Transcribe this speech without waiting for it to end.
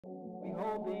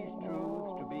hold these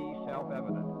truths to be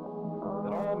self-evident,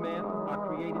 that all men are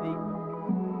created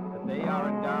equal, that they are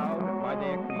endowed by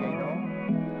their Creator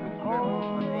with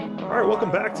certain. All right, welcome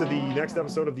back to the next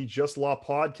episode of the Just Law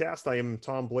podcast. I am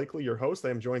Tom Blakely, your host. I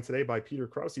am joined today by Peter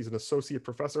Krause. He's an associate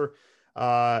professor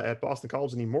at Boston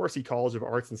College and the Morrissey College of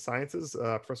Arts and Sciences.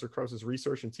 Professor Krause's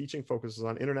research and teaching focuses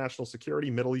on international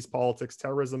security, Middle East politics,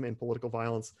 terrorism and political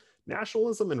violence,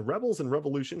 nationalism, and rebels and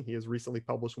revolution. He has recently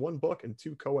published one book and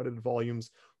two co-edited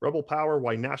volumes, Rebel Power,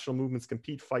 Why National Movements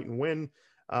Compete, Fight, and Win,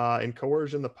 and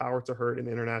Coercion, The Power to Hurt in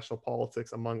International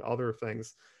Politics, among other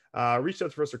things. Reached out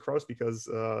to Professor Krause because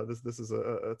this is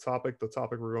the topic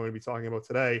we're going to be talking about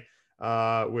today,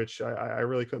 which I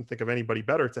really couldn't think of anybody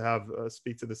better to have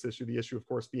speak to this issue. The issue, of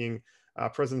course, being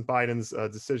President Biden's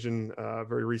decision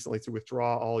very recently to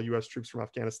withdraw all U.S. troops from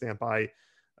Afghanistan by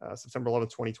September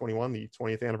 11th, 2021, the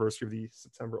 20th anniversary of the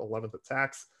September 11th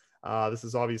attacks. This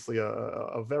is obviously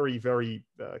a very, very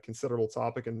considerable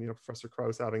topic, and Professor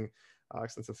Krause having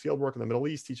extensive fieldwork in the Middle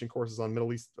East, teaching courses on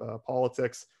Middle East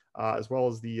politics, as well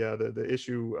as the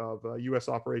issue of U.S.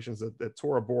 operations at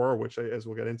Tora Bora, which, as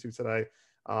we'll get into today,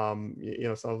 some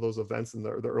of those events in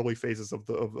the early phases of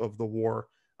the war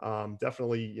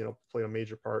definitely played a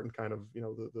major part in kind of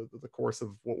the course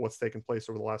of what's taken place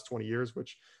over the last 20 years,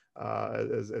 which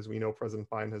as we know, President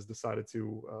Biden has decided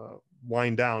to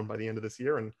wind down by the end of this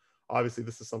year. And obviously,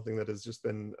 this is something that has just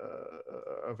been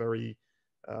a very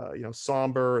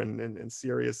somber and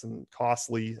serious and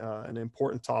costly and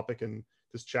important topic in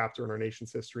this chapter in our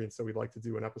nation's history. And so we'd like to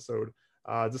do an episode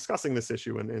discussing this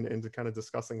issue and to kind of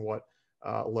discussing what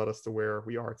led us to where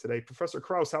we are today. Professor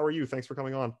Krause, how are you? Thanks for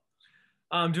coming on.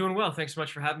 I'm doing well. Thanks so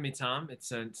much for having me, Tom.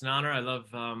 It's an honor. I love,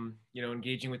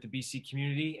 engaging with the BC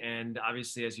community. And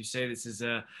obviously, as you say, this is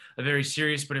a very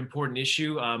serious but important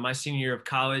issue. My senior year of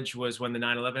college was when the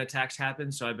 9/11 attacks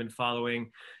happened. So I've been following,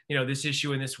 this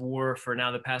issue and this war for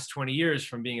now the past 20 years,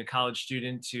 from being a college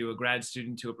student to a grad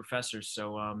student to a professor.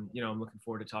 So, I'm looking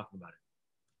forward to talking about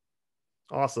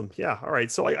it. Awesome. Yeah. All right.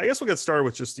 So I guess we'll get started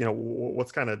with just,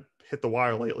 what's kind of hit the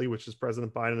wire lately, which is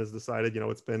President Biden has decided,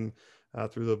 it's been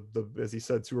through the, as he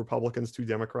said, two Republicans, two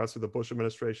Democrats, through the Bush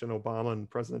administration, Obama, and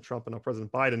President Trump, and now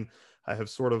President Biden have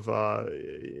sort of,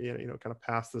 kind of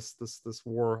passed this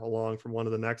war along from one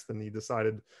to the next. And he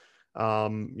decided,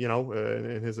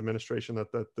 in his administration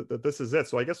that this is it.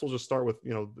 So I guess we'll just start with,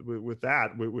 with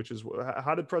that, which is,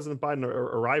 how did President Biden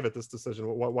arrive at this decision?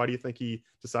 Why do you think he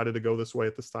decided to go this way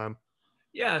at this time?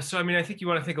 Yeah, so I think you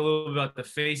want to think a little bit about the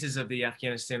phases of the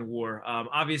Afghanistan war.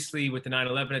 Obviously, with the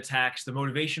 9/11 attacks, the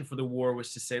motivation for the war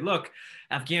was to say, look,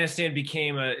 Afghanistan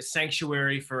became a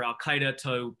sanctuary for al-Qaeda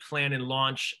to plan and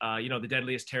launch, the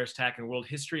deadliest terrorist attack in world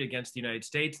history against the United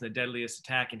States and the deadliest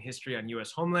attack in history on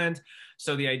U.S. homeland.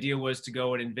 So the idea was to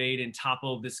go and invade and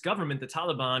topple this government, the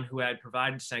Taliban, who had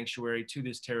provided sanctuary to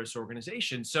this terrorist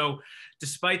organization. So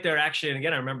despite their action, and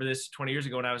again, I remember this 20 years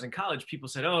ago when I was in college, people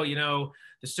said, oh,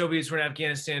 the Soviets were in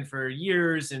Afghanistan for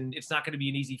years and it's not going to be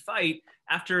an easy fight.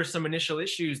 After some initial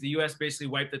issues, the U.S. basically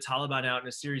wiped the Taliban out in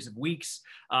a series of weeks.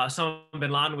 Osama bin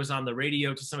Laden was on the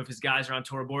radio to some of his guys around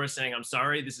Tora Bora saying, I'm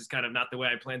sorry, this is kind of not the way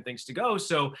I planned things to go.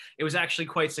 So it was actually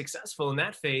quite successful in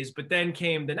that phase. But then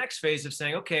came the next phase of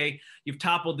saying, okay, you've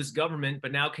toppled this government,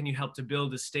 but now can you help to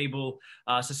build a stable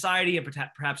society and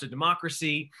perhaps a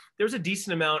democracy? There's a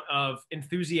decent amount of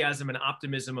enthusiasm and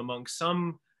optimism among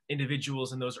some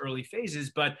individuals in those early phases.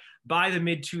 But by the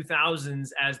mid 2000s,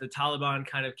 as the Taliban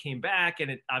kind of came back,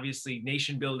 and it obviously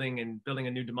nation building and building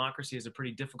a new democracy is a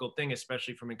pretty difficult thing,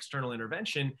 especially from external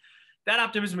intervention, that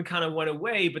optimism kind of went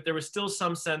away, but there was still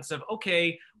some sense of,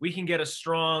 okay, we can get a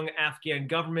strong Afghan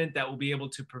government that will be able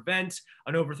to prevent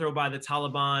an overthrow by the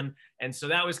Taliban. And so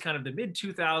that was kind of the mid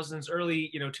 2000s,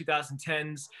 early,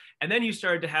 2010s. And then you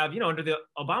started to have, under the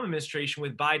Obama administration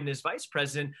with Biden as vice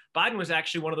president, Biden was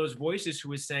actually one of those voices who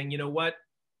was saying, what?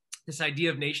 This idea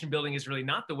of nation building is really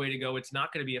not the way to go. It's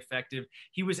not going to be effective.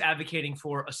 He was advocating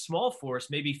for a small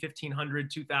force, maybe 1,500,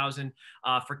 2,000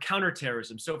 for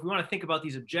counterterrorism. So if we want to think about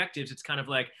these objectives, it's kind of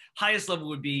like highest level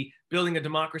would be building a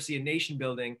democracy and nation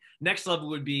building. Next level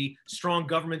would be strong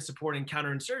government support and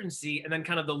counterinsurgency. And then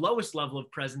kind of the lowest level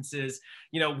of presence is,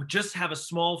 just have a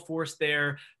small force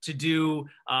there to do,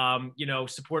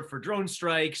 support for drone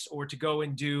strikes or to go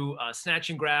and do snatch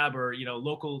and grab or,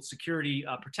 local security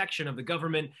protection of the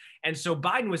government. And so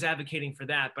Biden was advocating for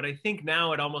that. But I think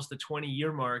now at almost the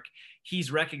 20-year mark,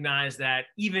 he's recognized that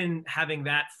even having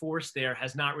that force there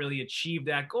has not really achieved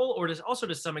that goal, or also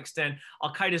to some extent,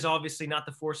 Al-Qaeda is obviously not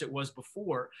the force it was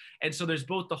before. And so there's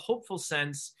both the hopeful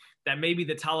sense that maybe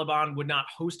the Taliban would not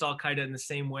host Al-Qaeda in the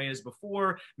same way as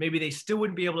before. Maybe they still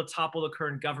wouldn't be able to topple the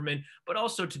current government. But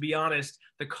also, to be honest,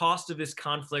 the cost of this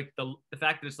conflict, the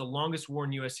fact that it's the longest war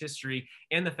in U.S. history,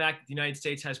 and the fact that the United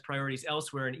States has priorities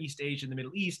elsewhere in East Asia and the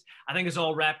Middle East, I think is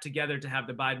all wrapped together to have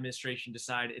the Biden administration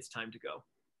decide it's time to go.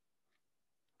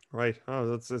 Right.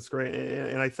 Oh, that's great.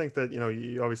 And I think that,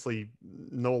 you obviously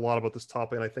know a lot about this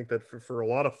topic. And I think that for a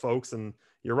lot of folks, and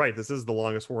you're right, this is the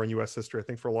longest war in U.S. history. I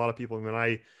think for a lot of people,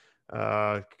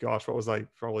 gosh, what was I,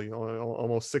 probably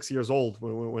almost 6 years old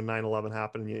when 9/11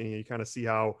 happened. And you kind of see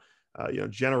how,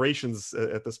 generations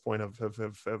at this point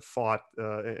have fought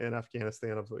in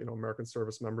Afghanistan of, American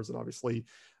service members, and obviously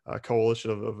a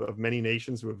coalition of many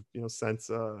nations who have, sent,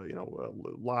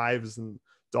 lives and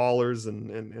dollars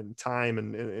and time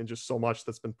and just so much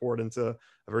that's been poured into a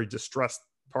very distressed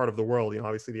part of the world.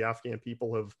 Obviously the Afghan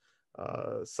people have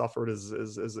suffered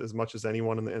as much as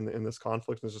anyone in this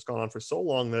conflict. And it's just gone on for so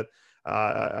long that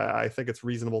I think it's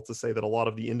reasonable to say that a lot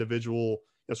of the individual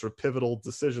sort of pivotal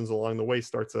decisions along the way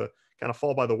start to kind of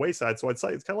fall by the wayside. So I'd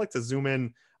say it's kind of like to zoom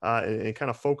in and kind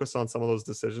of focus on some of those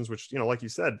decisions, which, like you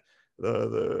said,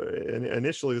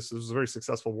 initially this was a very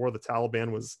successful war. The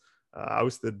Taliban was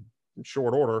ousted in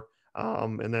short order.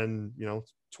 And then,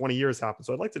 20 years happened.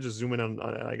 So I'd like to just zoom in on,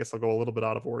 I guess I'll go a little bit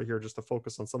out of order here just to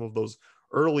focus on some of those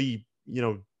early,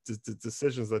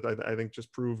 decisions that I think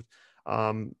just proved,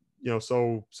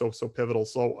 so pivotal.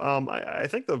 So I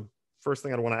think the first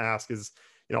thing I'd want to ask is,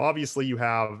 obviously you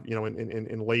have,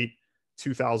 in late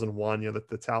 2001,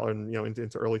 the Taliban,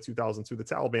 into early 2002, the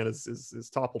Taliban is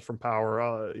toppled from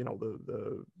power.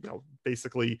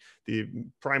 Basically the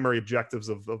primary objectives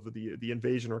of the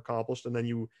invasion are accomplished, and then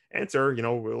you enter,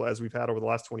 as we've had over the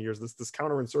last 20 years, this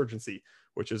counterinsurgency,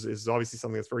 which is obviously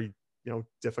something that's very,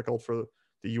 difficult for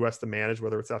the U.S. to manage,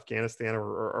 whether it's Afghanistan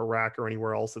or Iraq or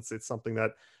anywhere else. It's something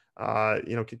that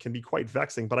can be quite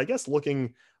vexing. But I guess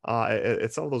looking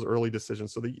at some of those early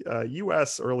decisions, so the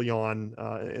U.S. early on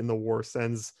in the war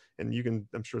sends, and you can,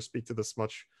 I'm sure, speak to this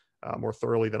much more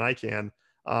thoroughly than I can,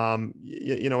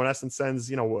 in essence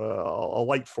sends, a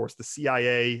light force, the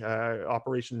CIA,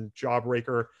 Operation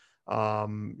Jawbreaker,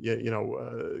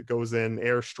 goes in,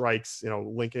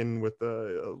 airstrikes, Lincoln with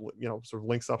the, sort of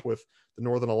links up with the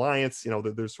Northern Alliance.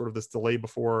 There's sort of this delay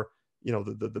before,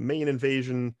 the main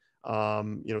invasion.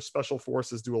 Special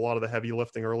forces do a lot of the heavy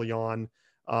lifting early on.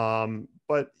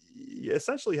 But you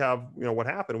essentially have, what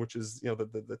happened, which is,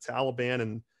 the Taliban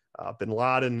and bin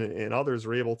Laden and others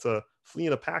were able to flee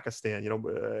into Pakistan.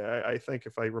 I think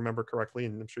if I remember correctly,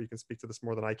 and I'm sure you can speak to this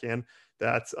more than I can,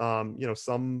 that,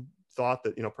 some thought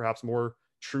that, perhaps more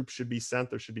troops should be sent.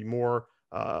 There should be more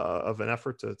of an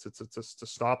effort to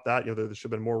stop that. There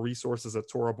should have been more resources at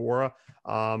Tora Bora.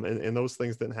 And those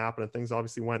things didn't happen, and things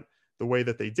obviously went the way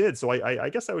that they did. So I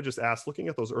guess I would just ask, looking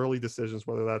at those early decisions,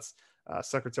 whether that's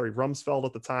Secretary Rumsfeld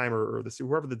at the time or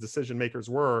whoever the decision makers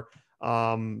were,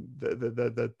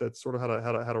 that sort of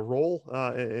had a role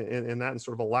in that, and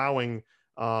sort of allowing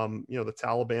the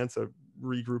Taliban to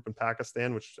regroup in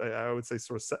Pakistan, which I would say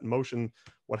sort of set in motion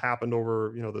what happened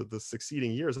over the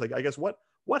succeeding years. Like, I guess what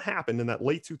happened in that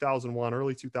late 2001,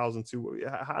 early 2002?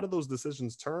 How did those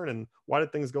decisions turn, and why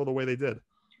did things go the way they did?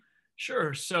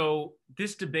 Sure. So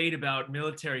this debate about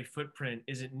military footprint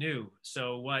isn't new.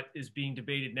 So what is being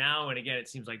debated now, and again, it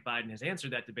seems like Biden has answered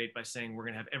that debate by saying we're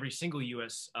going to have every single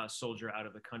U.S. Soldier out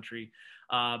of the country.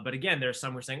 But again, there are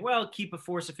some who are saying, well, keep a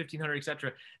force of 1,500, et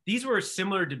cetera. These were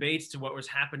similar debates to what was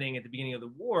happening at the beginning of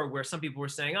the war, where some people were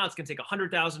saying, oh, it's going to take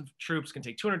 100,000 troops, it's going to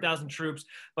take 200,000 troops.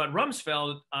 But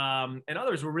Rumsfeld and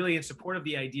others were really in support of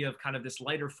the idea of kind of this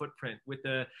lighter footprint, with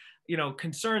the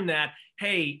concern that,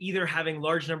 hey, either having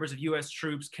large numbers of U.S.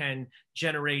 troops can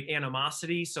generate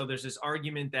animosity. So there's this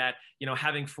argument that,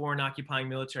 having foreign occupying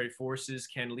military forces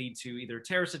can lead to either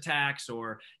terrorist attacks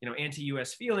or,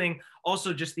 anti-U.S. feeling.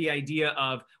 Also just the idea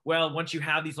of, well, once you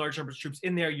have these large numbers of troops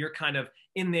in there, you're kind of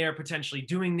in there potentially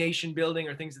doing nation building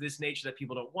or things of this nature that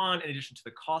people don't want, in addition to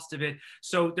the cost of it.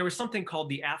 So there was something called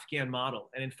the Afghan model.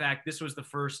 And in fact, this was the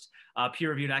first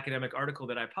peer-reviewed academic article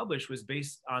that I published, was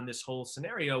based on this whole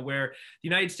scenario where the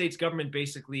United States government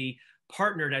basically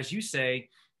partnered, as you say,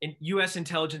 U.S.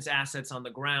 intelligence assets on the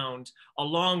ground,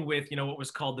 along with, what was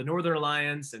called the Northern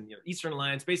Alliance and Eastern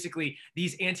Alliance, basically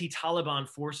these anti-Taliban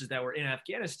forces that were in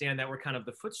Afghanistan that were kind of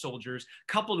the foot soldiers,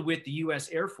 coupled with the U.S.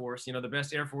 Air Force, the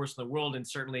best Air Force in the world, and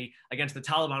certainly against the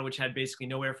Taliban, which had basically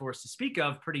no Air Force to speak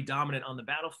of, pretty dominant on the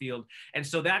battlefield. And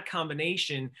so that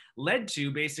combination led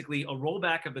to basically a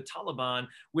rollback of the Taliban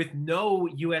with no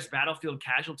U.S. battlefield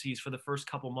casualties for the first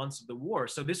couple months of the war.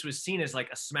 So this was seen as like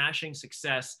a smashing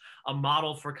success, a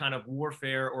model for kind of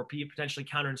warfare or potentially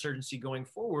counterinsurgency going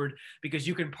forward, because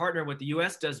you can partner what the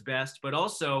U.S. does best, but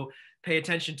also pay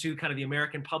attention to kind of the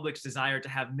American public's desire to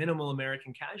have minimal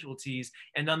American casualties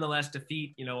and nonetheless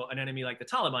defeat, an enemy like the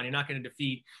Taliban. You're not going to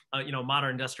defeat,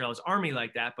 modern industrialist army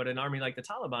like that, but an army like the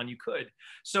Taliban, you could.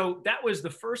 So that was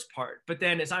the first part. But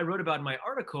then, as I wrote about in my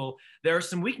article, there are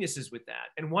some weaknesses with that.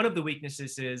 And one of the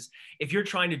weaknesses is if you're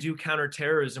trying to do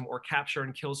counterterrorism or capture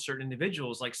and kill certain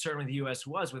individuals, like certainly the U.S.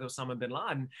 was with Osama bin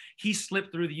Laden, he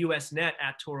slipped through the U.S. net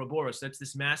at Tora Bora. So that's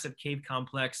this massive cave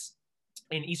complex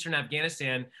in eastern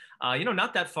Afghanistan,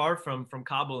 not that far from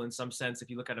Kabul in some sense, if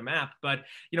you look at a map, but,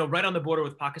 right on the border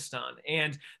with Pakistan.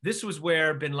 And this was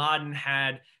where bin Laden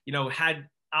had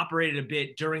operated a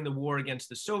bit during the war against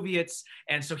the Soviets.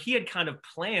 And so he had kind of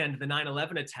planned the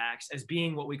 9/11 attacks as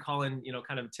being what we call in,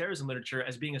 kind of terrorism literature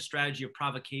as being a strategy of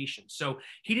provocation. So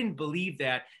he didn't believe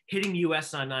that hitting the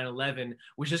US on 9/11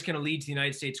 was just going to lead to the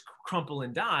United States crumple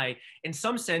and die. In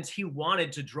some sense, he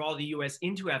wanted to draw the US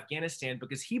into Afghanistan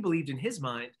because he believed in his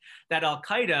mind that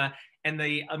Al-Qaeda and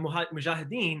the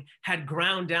Mujahideen had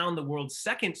ground down the world's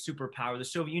second superpower, the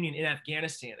Soviet Union, in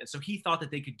Afghanistan. And so he thought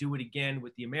that they could do it again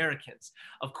with the Americans.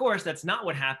 Of course, that's not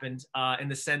what happened in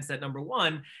the sense that, number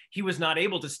one, he was not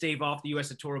able to stave off the US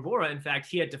at Tora Bora. In fact,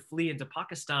 he had to flee into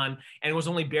Pakistan and was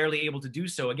only barely able to do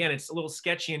so. Again, it's a little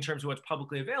sketchy in terms of what's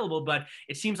publicly available, but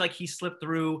it seems like he slipped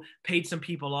through, paid some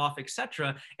people off,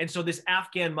 etc. And so this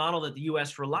Afghan model that the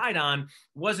US relied on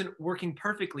wasn't working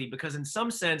perfectly because in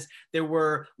some sense, there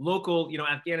were local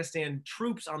Afghanistan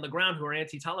troops on the ground who are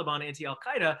anti-Taliban,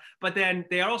 anti-Al-Qaeda, but then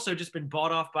they are also just been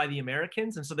bought off by the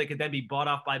Americans. And so they could then be bought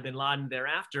off by bin Laden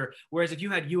thereafter. Whereas if you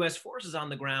had US forces on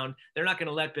the ground, they're not going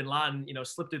to let bin Laden,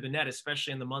 slip through the net,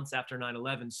 especially in the months after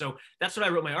 9/11. So that's what I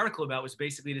wrote my article about, was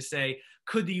basically to say,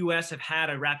 could the US have had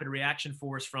a rapid reaction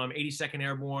force from 82nd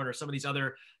Airborne or some of these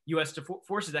other US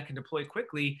forces that can deploy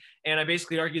quickly? And I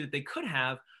basically argued that they could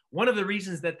have. One of the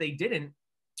reasons that they didn't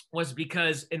was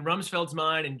because in Rumsfeld's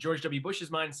mind and George W. Bush's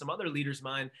mind and some other leaders'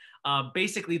 mind,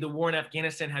 basically the war in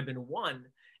Afghanistan had been won.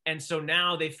 And so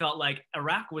now they felt like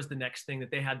Iraq was the next thing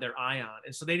that they had their eye on.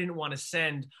 And so they didn't want to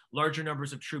send larger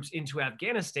numbers of troops into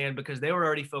Afghanistan because they were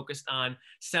already focused on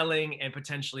selling and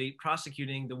potentially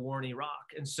prosecuting the war in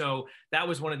Iraq. And so that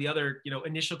was one of the other,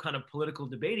 initial kind of political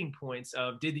debating points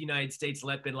of, did the United States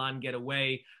let bin Laden get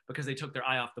away because they took their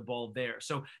eye off the ball there?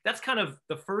 So that's kind of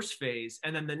the first phase.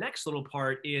 And then the next little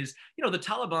part is, the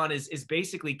Taliban is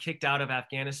basically kicked out of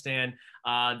Afghanistan.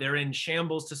 They're in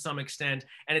shambles to some extent.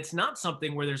 And it's not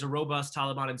something where there's a robust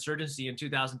Taliban insurgency in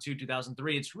 2002,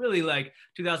 2003. It's really like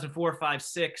 2004, 5,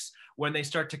 6, when they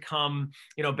start to come,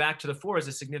 back to the fore as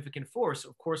a significant force,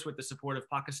 of course, with the support of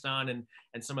Pakistan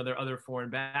and some of their other foreign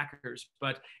backers.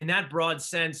 But in that broad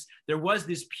sense, there was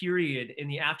this period in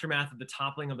the aftermath of the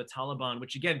toppling of the Taliban,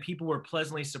 which again, people were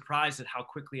pleasantly surprised at how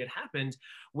quickly it happened,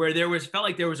 where felt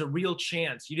like there was a real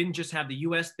chance. You didn't just have the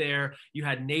US there, you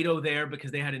had NATO there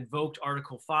because they had invoked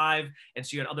Article 5. And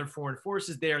so you had other foreign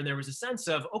forces there. And there was a sense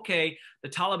of, okay, the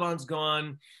Taliban's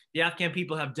gone. The Afghan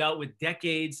people have dealt with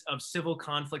decades of civil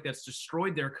conflict that's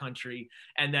destroyed their country,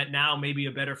 and that now maybe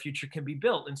a better future can be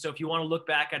built. And so if you want to look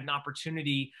back at an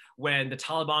opportunity when the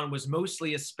Taliban was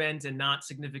mostly a spent and not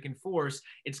significant force,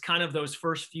 it's kind of those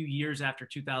first few years after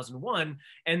 2001,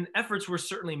 and efforts were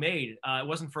certainly made. It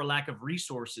wasn't for lack of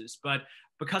resources, but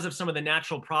because of some of the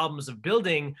natural problems of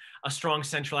building a strong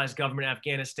centralized government in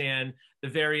Afghanistan, the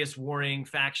various warring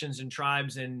factions and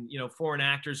tribes and foreign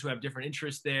actors who have different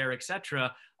interests there, et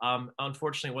cetera,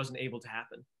 unfortunately, it wasn't able to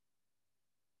happen.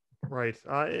 Right.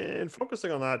 And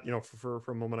focusing on that, for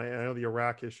a moment, I know the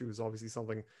Iraq issue is obviously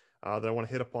something that I want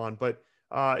to hit upon, but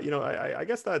I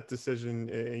guess that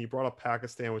decision, and you brought up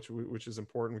Pakistan, which is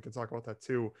important. We can talk about that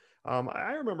too.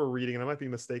 I remember reading, and I might be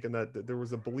mistaken, that there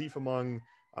was a belief among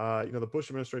the Bush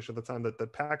administration at the time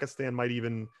that Pakistan might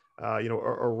even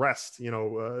arrest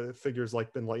figures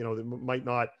like bin Laden, that might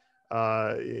not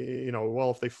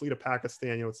if they flee to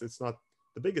Pakistan, it's not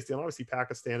the biggest deal. Obviously,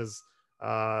 Pakistan is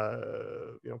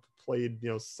played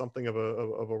something of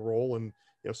a role in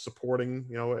supporting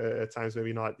at times,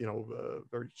 maybe not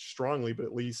very strongly, but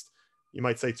at least you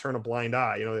might say turn a blind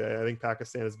eye. I think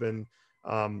Pakistan has been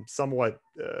somewhat,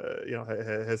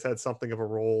 has had something of a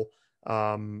role.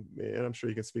 And I'm sure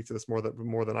you can speak to this more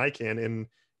than I can. And,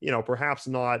 perhaps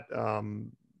not,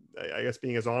 I guess,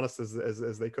 being as honest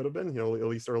as they could have been, at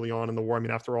least early on in the war. I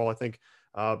mean, after all, I think,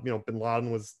 bin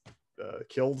Laden was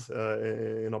killed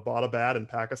in Abbottabad in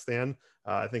Pakistan,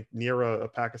 I think near a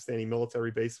Pakistani military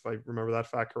base, if I remember that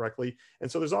fact correctly. And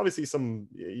so there's obviously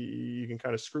you can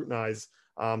kind of scrutinize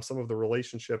some of the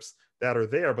relationships that are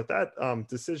there, but that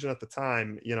decision at the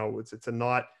time, to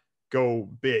not go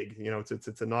big,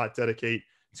 to not dedicate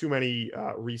too many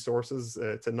resources,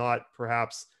 to not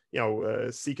perhaps,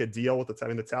 seek a deal with the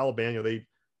Taliban.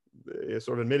 They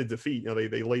sort of admitted defeat.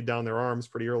 They laid down their arms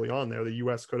pretty early on there. The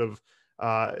U.S. could have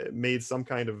made some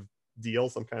kind of deal,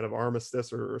 some kind of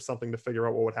armistice or something to figure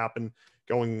out what would happen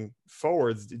going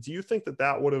forwards. Do you think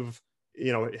that would have,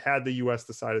 had the U.S.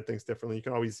 decided things differently? You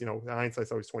can always,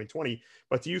 hindsight's always 20/20,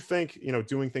 but do you think,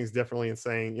 doing things differently and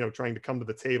saying, trying to come to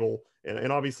the table,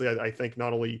 and obviously I think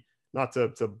not only not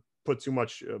to put too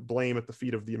much blame at the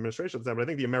feet of the administration at the time, but I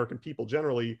think the American people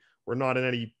generally were not in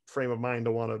any frame of mind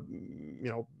to want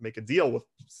to, make a deal with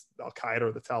Al-Qaeda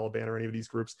or the Taliban or any of these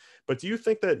groups. But do you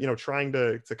think that, trying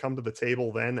to come to the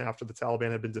table then after the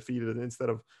Taliban had been defeated, instead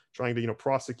of trying to,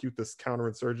 prosecute this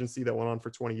counterinsurgency that went on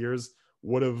for 20 years,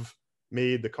 would have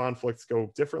made the conflicts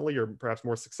go differently or perhaps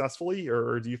more successfully?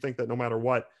 Or do you think that no matter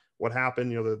what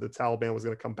happened, the Taliban was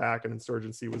going to come back and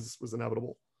insurgency was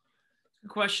inevitable? Good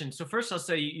question. So first I'll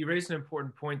say you raised an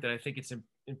important point that I think it's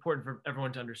important for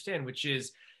everyone to understand, which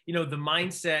is, the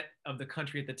mindset of the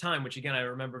country at the time, which again, I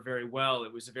remember very well.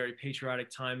 It was a very patriotic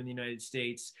time in the United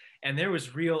States, and there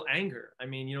was real anger. I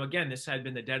mean, again, this had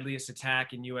been the deadliest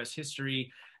attack in US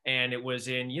history, and it was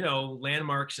in,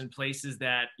 landmarks and places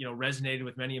that, resonated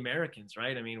with many Americans,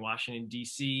 right? I mean, Washington,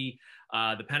 D.C.,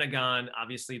 the Pentagon,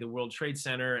 obviously the World Trade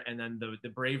Center, and then the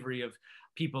bravery of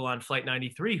people on Flight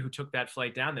 93 who took that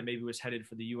flight down that maybe was headed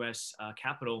for the U.S.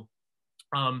 Capitol.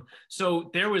 So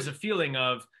there was a feeling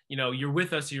of, you're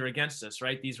with us, you're against us,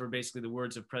 right? These were basically the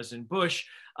words of President Bush.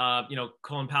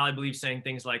 Colin Powell, I believe, saying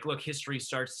things like, look, history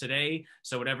starts today.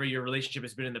 So whatever your relationship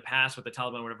has been in the past with the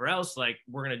Taliban, whatever else, like,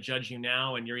 we're going to judge you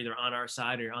now, and you're either on our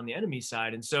side or you're on the enemy's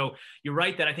side. And so you're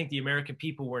right that I think the American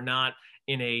people were not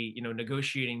in a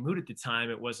negotiating mood at the time.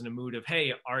 It wasn't a mood of,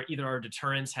 hey, either our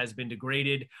deterrence has been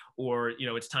degraded, or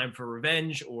it's time for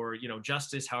revenge, or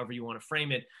justice, however you want to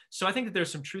frame it. So I think that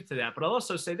there's some truth to that. But I'll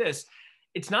also say this: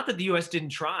 it's not that the U.S. didn't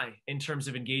try in terms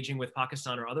of engaging with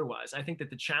Pakistan or otherwise. I think that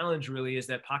the challenge really is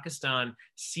that Pakistan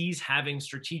sees having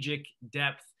strategic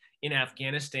depth in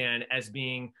Afghanistan as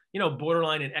being,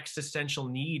 borderline an existential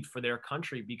need for their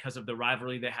country because of the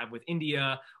rivalry they have with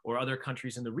India or other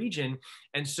countries in the region.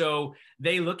 And so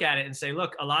they look at it and say,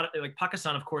 look, a lot of, like,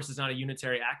 Pakistan, of course, is not a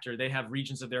unitary actor. They have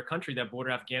regions of their country that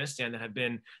border Afghanistan that have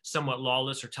been somewhat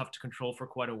lawless or tough to control for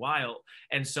quite a while.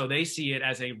 And so they see it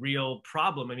as a real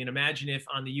problem. I mean, imagine if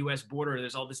on the US border,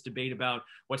 there's all this debate about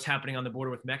what's happening on the border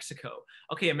with Mexico.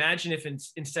 Okay, imagine if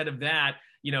instead of that,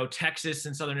 Texas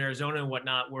and Southern Arizona and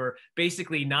whatnot were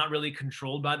basically not really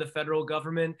controlled by the federal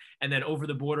government. And then over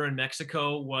the border in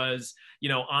Mexico was,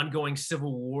 ongoing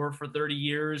civil war for 30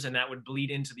 years, and that would bleed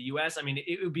into the US. I mean,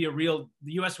 it would be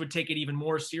the US would take it even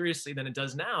more seriously than it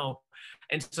does now.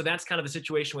 And so that's kind of the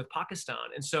situation with Pakistan.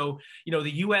 And so,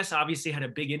 the US obviously had a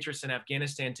big interest in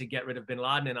Afghanistan to get rid of bin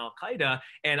Laden and Al-Qaeda.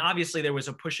 And obviously there was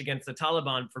a push against the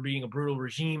Taliban for being a brutal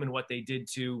regime and what they did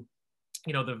to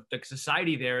the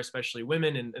society there, especially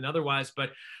women and otherwise.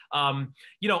 But,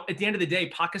 at the end of the day,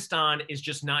 Pakistan is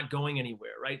just not going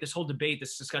anywhere, right? This whole debate,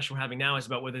 this discussion we're having now is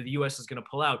about whether the US is going to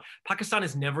pull out. Pakistan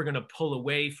is never going to pull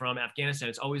away from Afghanistan.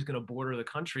 It's always going to border the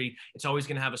country. It's always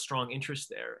going to have a strong interest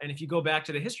there. And if you go back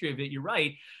to the history of it, you're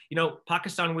right.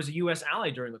 Pakistan was a US ally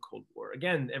during the Cold War.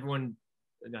 Again, everyone,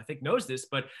 I think, knows this,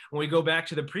 but when we go back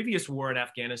to the previous war in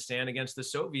Afghanistan against the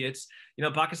Soviets,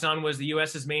 Pakistan was the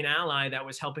US's main ally that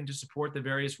was helping to support the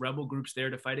various rebel groups there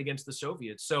to fight against the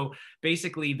Soviets. So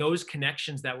basically those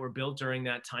connections that were built during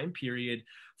that time period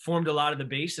formed a lot of the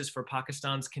basis for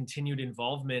Pakistan's continued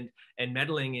involvement and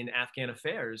meddling in Afghan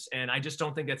affairs. And I just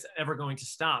don't think that's ever going to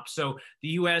stop. So the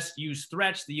US used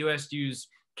threats, the US used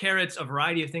carrots, a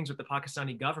variety of things with the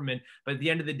Pakistani government. But at the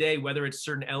end of the day, whether it's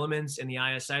certain elements in the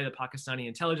ISI, the Pakistani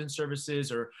intelligence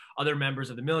services, or other members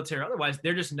of the military, otherwise,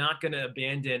 they're just not going to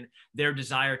abandon their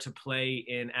desire to play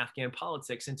in Afghan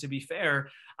politics. And to be fair,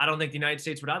 I don't think the United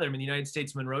States would either. I mean, the United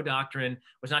States Monroe Doctrine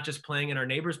was not just playing in our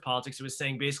neighbors' politics. It was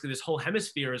saying basically this whole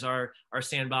hemisphere is our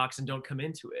sandbox and don't come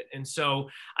into it. And so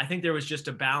I think there was just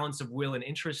a balance of will and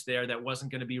interest there that wasn't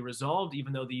going to be resolved,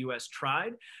 even though the U.S.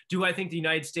 tried. Do I think the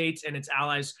United States and its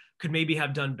allies could maybe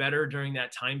have done better during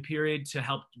that time period to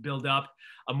help build up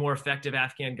a more effective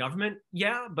Afghan government?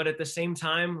 Yeah, but at the same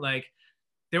time, like,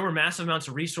 there were massive amounts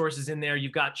of resources in there.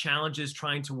 You've got challenges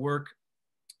trying to work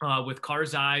with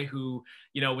Karzai, who,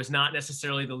 was not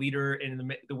necessarily the leader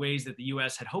in the ways that the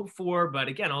U.S. had hoped for, but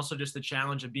again, also just the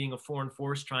challenge of being a foreign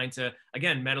force trying to,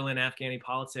 again, meddle in Afghani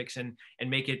politics and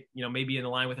make it, maybe in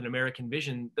line with an American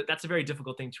vision. But that's a very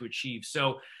difficult thing to achieve.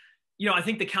 So, I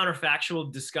think the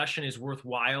counterfactual discussion is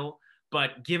worthwhile.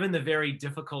 But given the very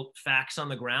difficult facts on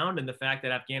the ground and the fact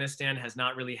that Afghanistan has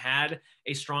not really had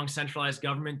a strong centralized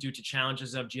government due to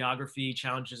challenges of geography,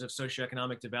 challenges of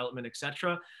socioeconomic development, et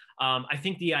cetera, I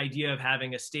think the idea of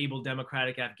having a stable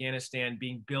democratic Afghanistan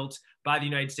being built by the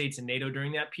United States and NATO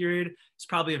during that period is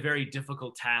probably a very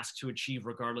difficult task to achieve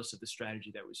regardless of the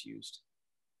strategy that was used.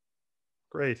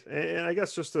 Great. And I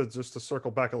guess just to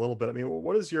circle back a little bit, I mean,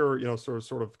 what is your,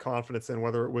 sort of confidence in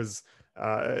whether it was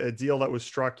a deal that was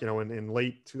struck, in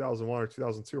late 2001 or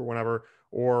 2002 or whenever,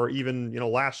 or even,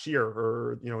 last year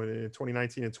or, in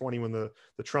 2019 and 20, when the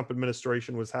Trump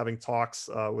administration was having talks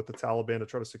with the Taliban to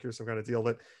try to secure some kind of deal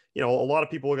that, a lot of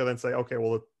people look at that and say, okay,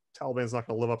 well, the Taliban's not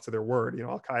going to live up to their word.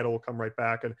 Al-Qaeda will come right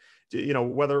back. And,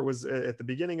 whether it was at the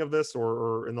beginning of this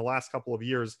or in the last couple of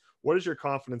years, what is your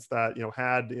confidence that,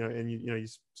 had, and you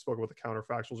spoke about the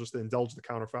counterfactual, just to indulge the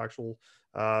counterfactual,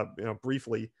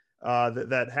 briefly,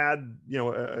 that had,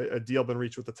 a deal been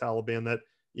reached with the Taliban that,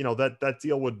 that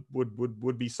deal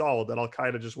would be solid, that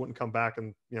Al-Qaeda just wouldn't come back.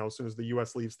 And, as soon as the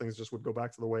U.S. leaves, things just would go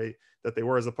back to the way that they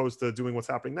were, as opposed to doing what's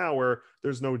happening now, where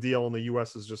there's no deal and the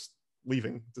U.S. is just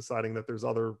leaving, deciding that there's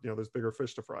other, there's bigger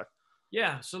fish to fry.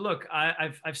 Yeah. So look,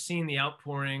 I've seen the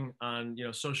outpouring on,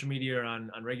 social media or on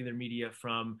regular media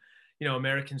from,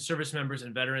 American service members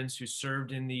and veterans who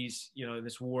served in these, in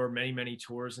this war, many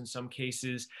tours in some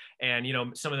cases. And,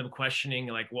 some of them questioning,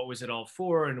 like, what was it all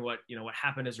for and what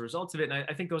happened as a result of it. And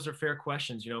I think those are fair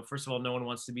questions. First of all, no one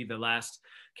wants to be the last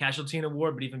casualty in a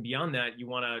war, but even beyond that, you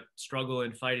want to struggle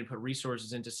and fight and put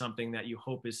resources into something that you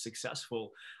hope is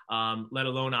successful, let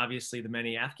alone obviously the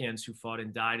many Afghans who fought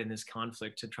and died in this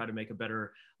conflict to try to make a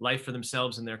better life for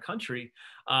themselves and their country.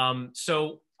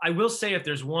 So I will say, if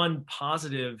there's one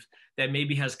positive that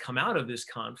maybe has come out of this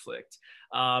conflict,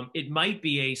 it might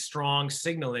be a strong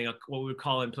signaling, what we would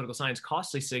call in political science,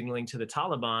 costly signaling to the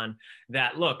Taliban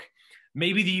that, look,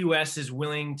 maybe the U.S. is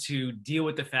willing to deal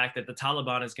with the fact that the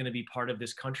Taliban is going to be part of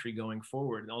this country going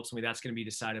forward. And ultimately, that's going to be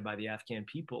decided by the Afghan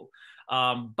people.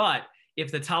 But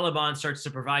if the Taliban starts to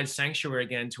provide sanctuary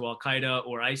again to Al-Qaeda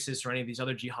or ISIS or any of these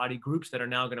other jihadi groups that are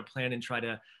now going to plan and try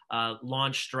to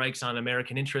launch strikes on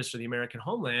American interests or the American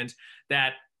homeland,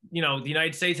 that, the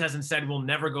United States hasn't said we'll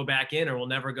never go back in or we'll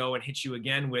never go and hit you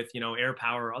again with, air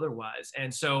power or otherwise.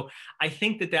 And so I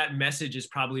think that message is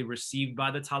probably received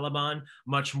by the Taliban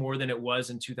much more than it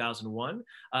was in 2001.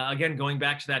 Again, going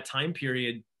back to that time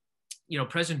period,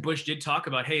 President Bush did talk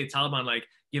about, hey, the Taliban, like,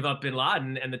 give up bin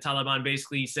Laden. And the Taliban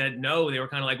basically said no. They were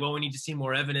kind of like, well, we need to see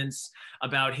more evidence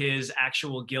about his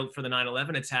actual guilt for the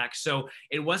 9/11 attack. So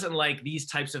it wasn't like these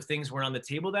types of things were on the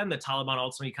table then. The Taliban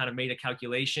ultimately kind of made a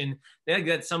calculation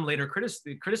that some later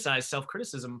criticized,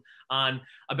 self-criticism on,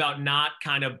 about not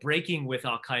kind of breaking with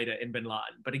Al-Qaeda and bin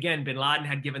Laden. But again, bin Laden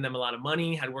had given them a lot of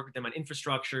money, had worked with them on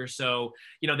infrastructure. So,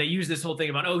 they use this whole thing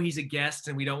about, oh, he's a guest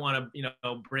and we don't want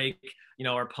to, break,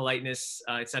 our politeness,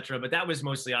 et cetera. But that was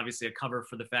mostly obviously a cover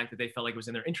for the fact that they felt like it was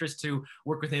in their interest to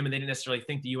work with him, and they didn't necessarily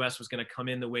think the U.S. was going to come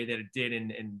in the way that it did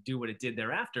and do what it did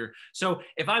thereafter. So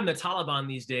if I'm the Taliban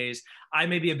these days, I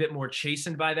may be a bit more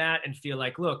chastened by that and feel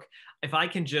like, look, if I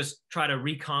can just try to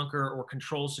reconquer or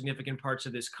control significant parts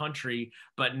of this country,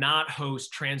 but not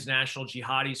host transnational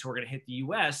jihadis who are going to hit the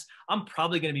U.S., I'm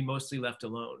probably going to be mostly left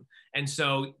alone. And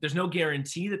so there's no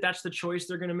guarantee that that's the choice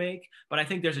they're going to make, but I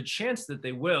think there's a chance that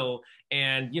they will.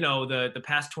 And, the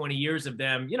past 20 years of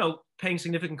them, paying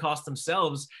significant costs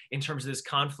themselves in terms of this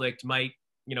conflict might,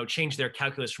 change their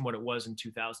calculus from what it was in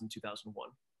 2000, 2001.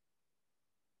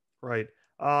 Right.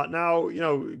 Now,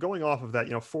 going off of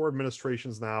that, 4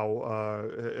 administrations now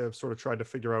have sort of tried to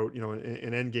figure out,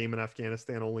 an end game in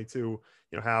Afghanistan, only to,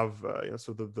 have,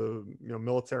 so the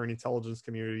military and intelligence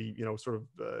community, sort of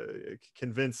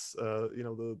convince,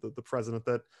 the president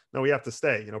that, no, we have to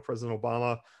stay. President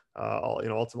Obama,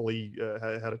 ultimately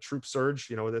had a troop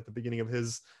surge, at the beginning of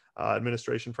his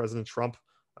administration. President Trump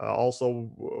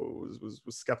also was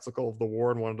skeptical of the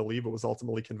war and wanted to leave, but was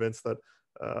ultimately convinced that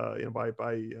by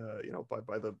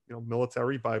the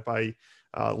military, by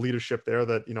leadership there,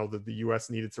 that that the U.S.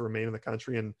 needed to remain in the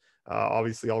country. And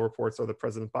obviously, all reports are that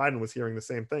President Biden was hearing the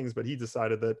same things, but he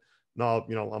decided that, no,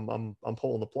 I'm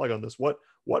pulling the plug on this.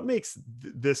 What makes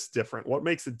this different? What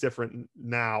makes it different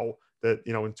now that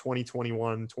in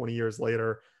 2021, 20 years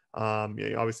later,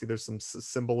 Obviously, there's some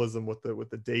symbolism with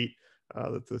the date,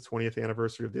 the 20th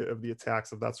anniversary of the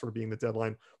attacks, of that sort of being the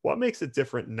deadline. What makes it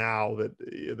different now that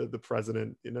the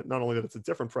president, not only that it's a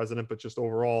different president, but just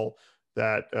overall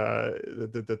that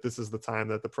this is the time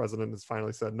that the president has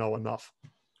finally said no, enough?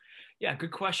 Yeah,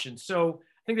 good question. So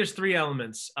I think there's three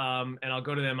elements, and I'll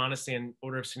go to them honestly in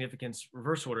order of significance,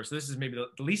 reverse order. So this is maybe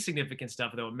the least significant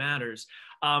stuff, though it matters.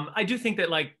 I do think that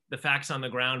like the facts on the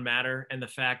ground matter, and the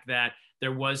fact that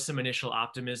there was some initial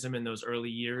optimism in those early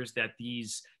years that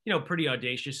these, pretty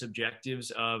audacious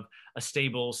objectives of a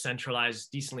stable,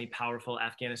 centralized, decently powerful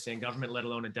Afghanistan government, let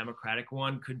alone a democratic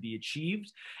one, could be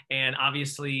achieved. And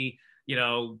obviously,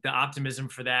 the optimism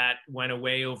for that went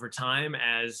away over time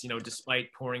as,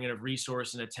 despite pouring in of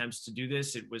resource and attempts to do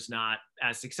this, it was not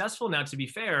as successful. Now, to be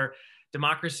fair,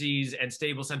 democracies and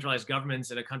stable centralized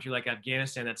governments in a country like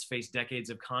Afghanistan that's faced decades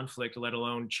of conflict, let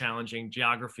alone challenging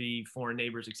geography, foreign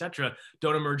neighbors, et cetera,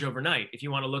 don't emerge overnight. If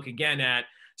you want to look again at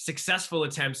successful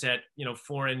attempts at,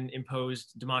 foreign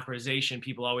imposed democratization,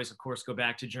 people always, of course, go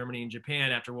back to Germany and Japan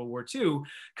after World War II,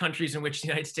 countries in which the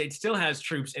United States still has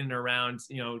troops in and around,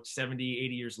 70,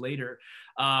 80 years later.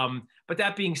 But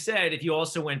that being said, if you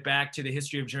also went back to the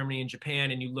history of Germany and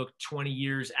Japan and you looked 20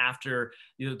 years after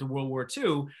the World War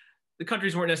II, the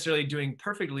countries weren't necessarily doing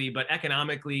perfectly, but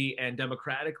economically and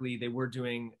democratically, they were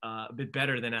doing a bit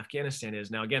better than Afghanistan is.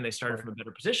 Now, again, they started from a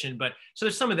better position, but so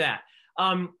there's some of that.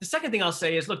 The second thing I'll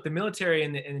say is, look, the military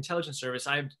and the intelligence service,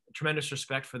 I have tremendous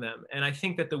respect for them. And I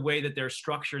think that the way that they're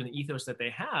structured and the ethos that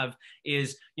they have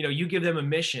is, you give them a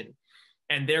mission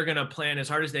and they're going to plan as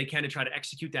hard as they can to try to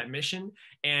execute that mission.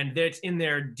 And it's in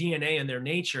their DNA and their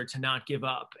nature to not give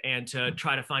up and to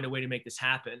try to find a way to make this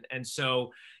happen. And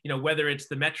so, whether it's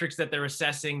the metrics that they're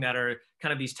assessing that are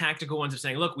kind of these tactical ones of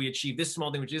saying, look, we achieved this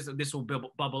small thing, which is this will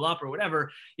bubble up or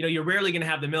whatever, you're rarely going to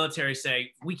have the military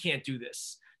say, we can't do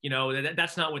this.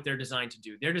 That's not what they're designed to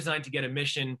do. They're designed to get a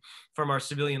mission from our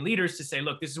civilian leaders to say,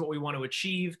 look, this is what we want to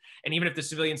achieve. And even if the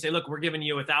civilians say, look, we're giving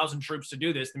you 1,000 troops to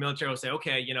do this, the military will say,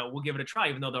 okay, we'll give it a try,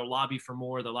 even though they'll lobby for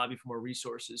more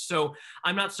resources. So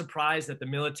I'm not surprised that the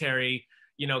military,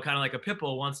 kind of like a pit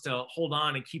bull, wants to hold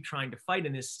on and keep trying to fight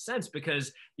in this sense,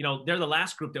 because, they're the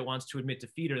last group that wants to admit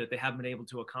defeat or that they haven't been able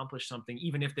to accomplish something,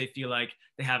 even if they feel like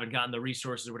they haven't gotten the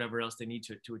resources or whatever else they need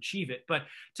to achieve it. But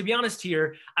to be honest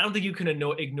here, I don't think you can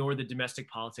ignore the domestic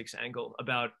politics angle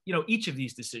about, each of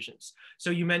these decisions. So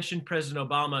you mentioned President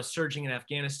Obama surging in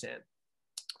Afghanistan.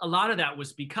 A lot of that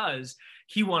was because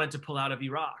he wanted to pull out of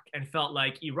Iraq and felt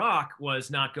like Iraq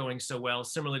was not going so well,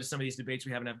 similar to some of these debates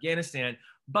we have in Afghanistan.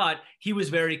 But he was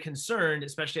very concerned,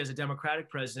 especially as a Democratic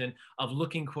president, of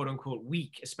looking, quote unquote,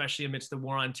 weak, especially amidst the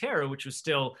war on terror, which was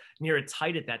still near its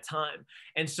height at that time.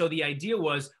 And so the idea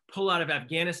was pull out of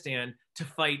Afghanistan to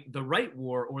fight the right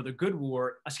war or the good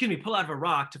war, pull out of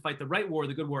Iraq to fight the right war or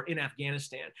the good war in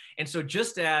Afghanistan. And so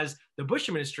just as the Bush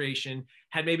administration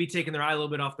had maybe taken their eye a little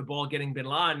bit off the ball, getting bin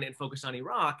Laden and focused on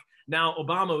Iraq, now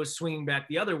Obama was swinging back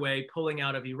the other way, pulling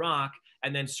out of Iraq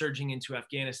and then surging into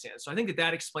Afghanistan. So I think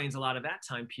that explains a lot of that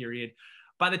time period.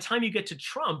 By the time you get to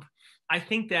Trump, I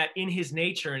think that in his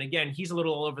nature, and again, he's a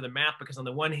little all over the map because on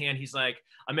the one hand, he's like,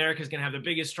 America's going to have the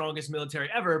biggest, strongest military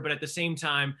ever. But at the same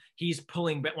time, he's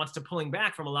wants to pulling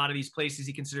back from a lot of these places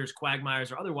he considers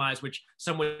quagmires or otherwise, which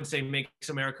some would say makes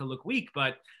America look weak.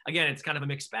 But again, it's kind of a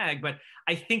mixed bag. But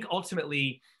I think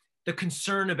ultimately, the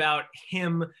concern about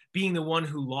him being the one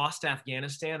who lost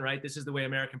Afghanistan, right? This is the way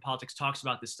American politics talks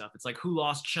about this stuff. It's like, who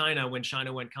lost China when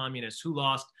China went communist? Who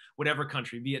lost whatever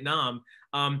country, Vietnam?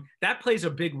 That plays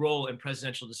a big role in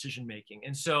presidential decision-making.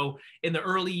 And so in the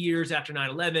early years after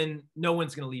 9/11, no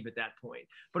one's going to leave at that point.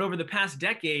 But over the past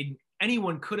decade,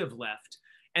 anyone could have left.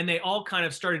 And they all kind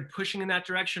of started pushing in that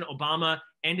direction. Obama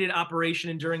ended Operation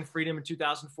Enduring Freedom in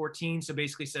 2014. So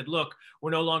basically said, look,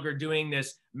 we're no longer doing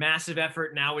this massive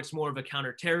effort. Now it's more of a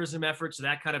counterterrorism effort. So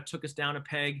that kind of took us down a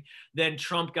peg. Then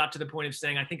Trump got to the point of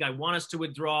saying, I think I want us to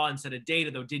withdraw and set a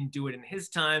date, though didn't do it in his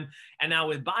time. And now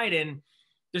with Biden,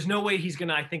 there's no way he's going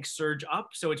to, I think, surge up.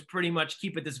 So it's pretty much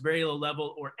keep at this very low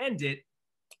level or end it.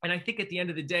 And I think at the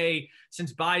end of the day,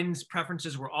 since Biden's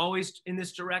preferences were always in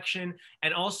this direction,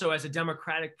 and also as a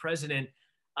Democratic president,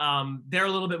 they're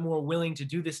a little bit more willing to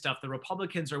do this stuff. The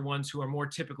Republicans are ones who are more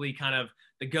typically kind of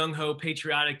the gung-ho,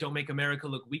 patriotic, don't make America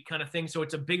look weak kind of thing. So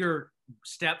it's a bigger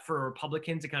step for a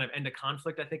Republican to kind of end a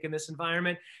conflict, I think, in this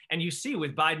environment. And you see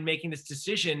with Biden making this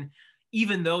decision,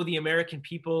 even though the American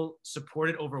people support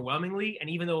it overwhelmingly, and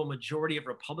even though a majority of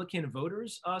Republican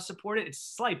voters support it, it's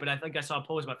slight, but I think I saw a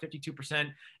poll was about 52%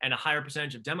 and a higher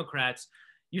percentage of Democrats,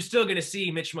 you're still going to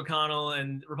see Mitch McConnell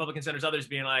and Republican senators, others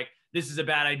being like, this is a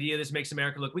bad idea. This makes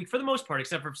America look weak for the most part,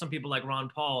 except for some people like Ron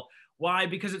Paul, Why?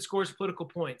 Because it scores political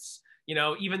points. You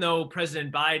know, even though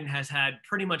President Biden has had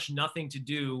pretty much nothing to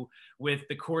do with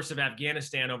the course of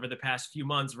Afghanistan over the past few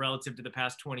months relative to the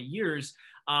past 20 years,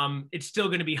 it's still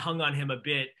going to be hung on him a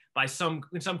bit by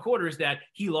in some quarters that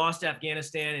he lost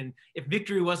Afghanistan. And if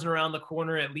victory wasn't around the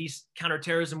corner, at least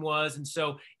counterterrorism was. And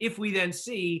so if we then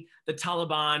see the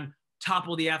Taliban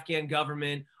topple the Afghan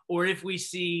government, or if we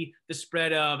see the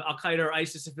spread of Al-Qaeda or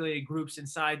ISIS affiliated groups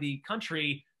inside the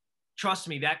country, trust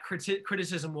me, that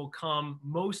criticism will come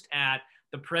most at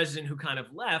the president who kind of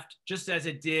left, just as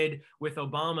it did with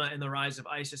Obama and the rise of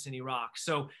ISIS in Iraq.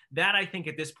 So that, I think,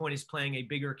 at this point is playing a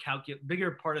bigger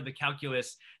part of the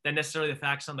calculus than necessarily the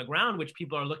facts on the ground, which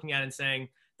people are looking at and saying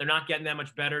they're not getting that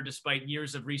much better despite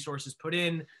years of resources put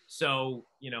in. So,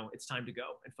 you know, it's time to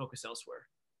go and focus elsewhere.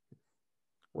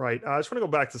 Right. I just want to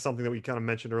go back to something that we kind of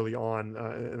mentioned early on,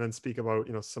 and then speak about,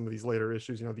 you know, some of these later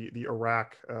issues, you know, the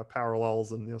Iraq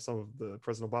parallels and, you know, some of the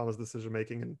President Obama's decision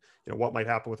making and, you know, what might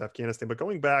happen with Afghanistan. But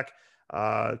going back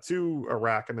to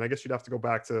Iraq, I mean, I guess you'd have to go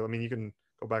back to, I mean, you can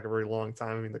go back a very long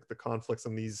time. I mean, the conflicts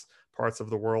in these parts of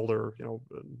the world are, you know,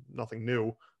 nothing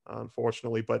new,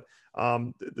 unfortunately. But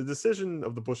the decision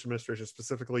of the Bush administration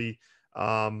specifically,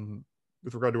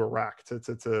 with regard to Iraq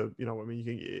to you know, I mean, you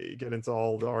can get into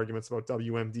all the arguments about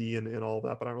WMD and all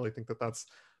that, but I don't really think that that's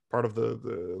part of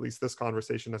the at least this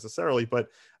conversation necessarily. But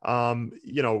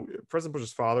you know, President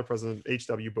Bush's father, President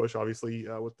H.W. Bush, obviously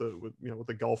with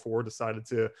the Gulf War, decided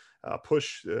to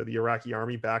push the Iraqi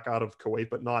army back out of Kuwait,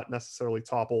 but not necessarily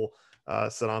topple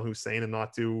Saddam Hussein and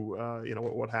not do you know,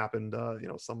 what happened you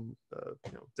know, some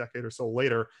you know, decade or so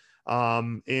later.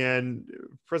 And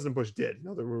President Bush did, you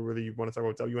know, whether you want to talk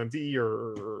about WMD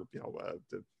or you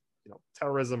know,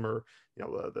 terrorism or, you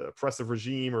know, the oppressive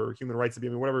regime or human rights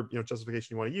abuse, I mean, whatever, you know,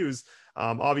 justification you want to use.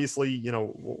 Obviously, you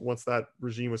know, once that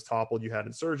regime was toppled, you had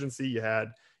insurgency, you had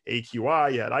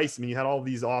AQI, you had ICE. I mean, you had all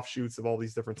these offshoots of all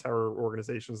these different terror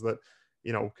organizations that,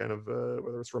 you know, kind of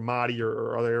whether it's Ramadi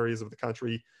or other areas of the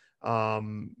country,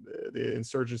 the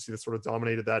insurgency that sort of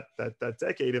dominated that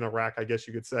decade in Iraq, I guess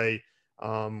you could say,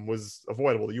 was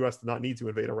avoidable. The U.S. did not need to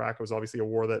invade Iraq. It was obviously a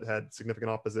war that had significant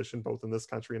opposition, both in this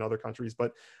country and other countries.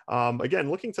 But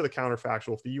again, looking to the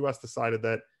counterfactual, if the U.S. decided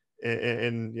that,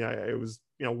 and you know, it was,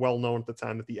 you know, well known at the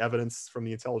time that the evidence from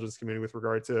the intelligence community with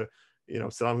regard to, you know,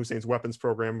 Saddam Hussein's weapons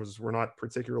program were not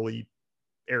particularly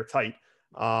airtight.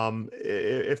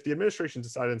 If the administration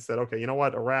decided and said, okay, you know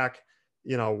what, Iraq,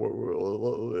 you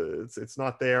know, it's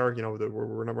not there, you know,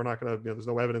 we're not going to, you know, there's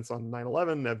no evidence on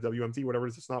 9/11, WMD, whatever it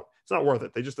is, it's not worth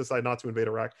it. They just decide not to invade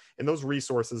Iraq, and those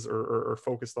resources are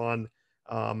focused on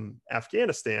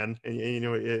Afghanistan. And, you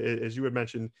know, as you had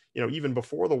mentioned, you know, even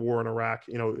before the war in Iraq,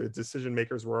 you know, decision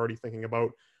makers were already thinking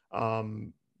about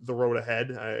the road ahead.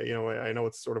 You know, I know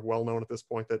it's sort of well known at this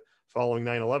point that following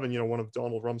 9/11, you know, one of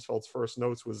Donald Rumsfeld's first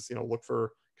notes was, you know, look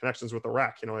for connections with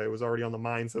Iraq. You know, it was already on the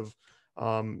minds of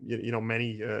you know,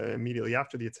 many immediately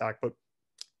after the attack. But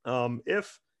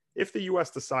if the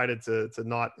U.S. decided to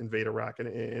not invade Iraq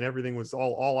and everything was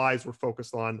all eyes were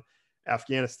focused on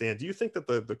Afghanistan, do you think that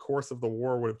the course of the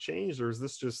war would have changed, or is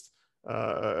this just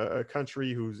a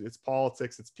country whose its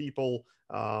politics, its people,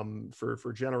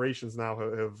 for generations now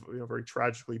have you know, very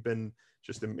tragically been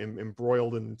just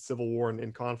embroiled in civil war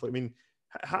and conflict? I mean,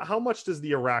 how much does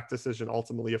the Iraq decision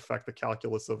ultimately affect the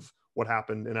calculus of what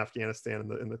happened in Afghanistan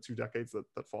in the 2 decades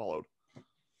that followed?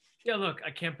 Yeah, look,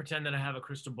 I can't pretend that I have a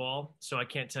crystal ball, so I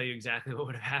can't tell you exactly what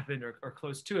would have happened or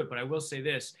close to it. But I will say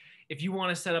this: if you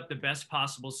want to set up the best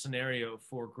possible scenario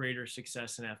for greater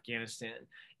success in Afghanistan,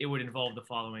 it would involve the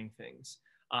following things: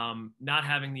 not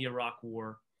having the Iraq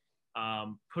War,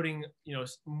 putting, you know,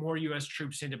 more U.S.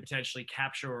 troops in to potentially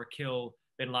capture or kill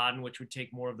bin Laden, which would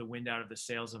take more of the wind out of the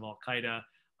sails of Al-Qaeda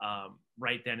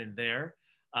right then and there.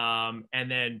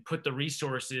 And then put the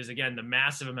resources, again, the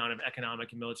massive amount of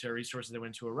economic and military resources that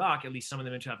went to Iraq, at least some of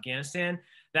them into Afghanistan.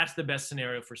 That's the best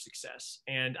scenario for success.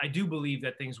 And I do believe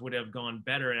that things would have gone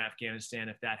better in Afghanistan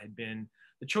if that had been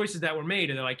the choices that were made,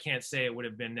 although I can't say it would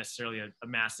have been necessarily a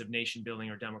massive nation building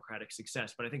or democratic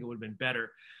success, but I think it would have been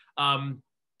better.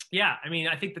 Yeah, I mean,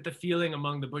 I think that the feeling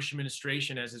among the Bush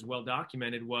administration, as is well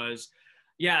documented, was,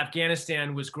 yeah,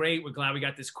 Afghanistan was great. We're glad we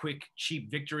got this quick, cheap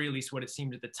victory, at least what it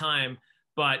seemed at the time.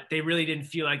 But they really didn't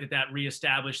feel like that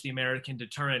reestablished the American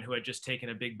deterrent who had just taken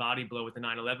a big body blow with the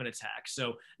 9/11 attack.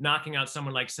 So knocking out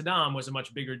someone like Saddam was a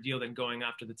much bigger deal than going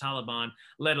after the Taliban,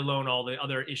 let alone all the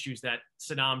other issues that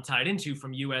Saddam tied into,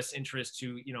 from U.S. interests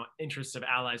to, you know, interests of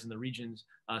allies in the regions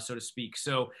so to speak.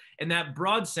 So in that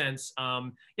broad sense,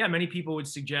 yeah, many people would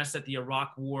suggest that the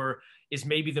Iraq War is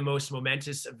maybe the most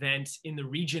momentous event in the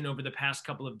region over the past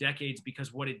couple of decades,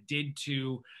 because what it did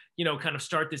to, kind of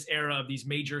start this era of these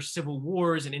major civil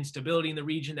wars and instability in the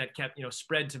region that kept,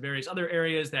 spread to various other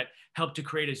areas that helped to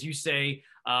create, as you say,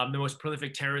 the most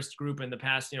prolific terrorist group in the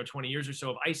past, 20 years or so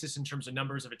of ISIS in terms of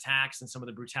numbers of attacks and some of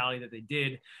the brutality that they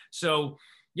did. So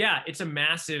yeah, it's a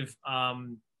massive,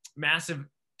 massive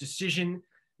decision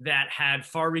that had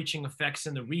far-reaching effects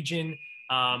in the region.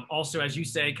 Also, as you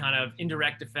say, kind of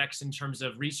indirect effects in terms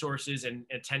of resources and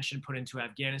attention put into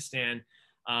Afghanistan.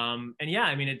 And yeah,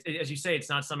 I mean, as you say, it's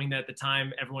not something that at the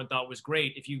time everyone thought was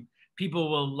great. People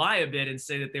will lie a bit and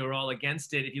say that they were all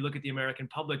against it. If you look at the American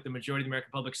public, the majority of the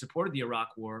American public supported the Iraq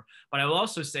War. But I will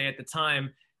also say at the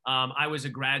time, I was a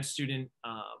grad student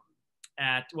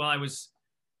I was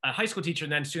a high school teacher,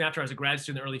 and then soon after I was a grad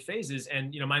student in the early phases.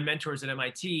 And, my mentors at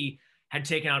MIT had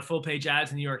taken out full-page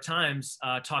ads in the New York Times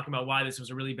talking about why this was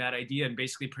a really bad idea and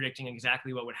basically predicting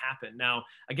exactly what would happen. Now,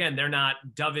 again, they're not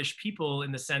dovish people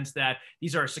in the sense that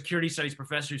these are security studies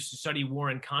professors who study war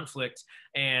and conflict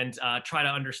and try to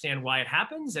understand why it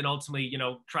happens and ultimately,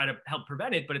 try to help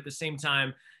prevent it. But at the same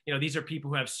time, these are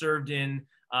people who have served in,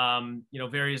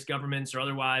 various governments or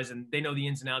otherwise, and they know the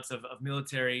ins and outs of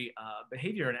military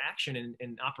behavior and action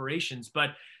and operations.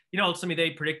 But, ultimately they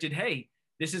predicted, hey,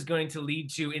 this is going to lead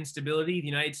to instability. The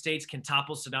United States can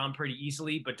topple Saddam pretty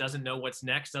easily, but doesn't know what's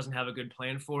next, doesn't have a good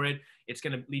plan for it. It's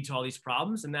going to lead to all these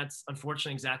problems. And that's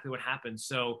unfortunately exactly what happened.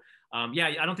 So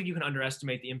yeah, I don't think you can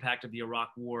underestimate the impact of the Iraq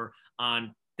War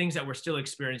on things that we're still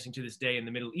experiencing to this day in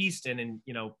the Middle East and in,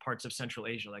 parts of Central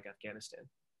Asia like Afghanistan.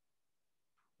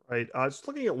 Right. Just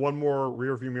looking at one more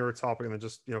rearview mirror topic, and then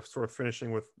just sort of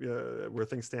finishing with where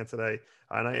things stand today.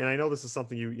 And I know this is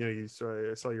something I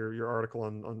saw your article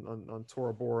on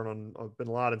Tora Bora and on Bin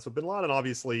Laden. So Bin Laden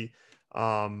obviously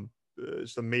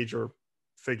is a major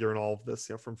figure in all of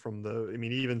this. From the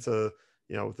even to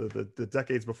the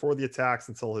decades before the attacks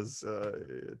until his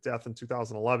death in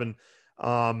 2011.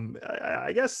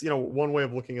 I guess one way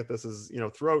of looking at this is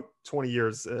throughout 20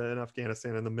 years in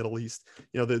Afghanistan and the Middle East,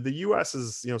 the U.S.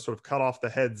 has sort of cut off the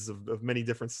heads of many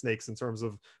different snakes in terms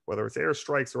of whether it's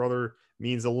airstrikes or other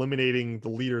means, eliminating the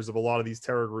leaders of a lot of these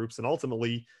terror groups, and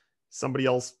ultimately somebody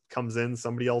else comes in,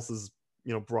 somebody else is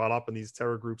brought up, and these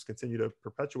terror groups continue to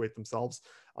perpetuate themselves.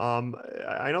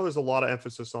 I know there's a lot of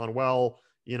emphasis on,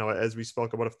 as we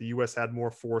spoke about, if the U.S. had more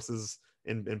forces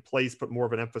in place, put more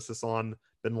of an emphasis on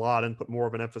Bin Laden, put more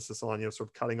of an emphasis on, sort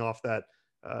of cutting off that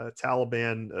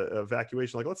Taliban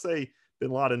evacuation. Like, let's say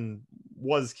Bin Laden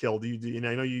was killed. I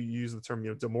know you use the term,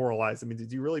 demoralized. I mean,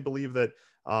 did you really believe that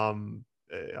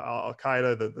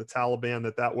Al-Qaeda, the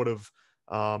Taliban, that would have,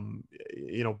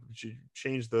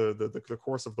 changed the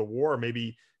course of the war,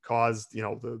 maybe caused,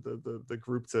 the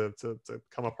group to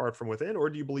come apart from within? Or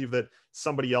do you believe that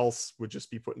somebody else would just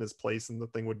be put in his place and the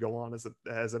thing would go on as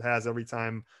it has every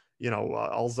time,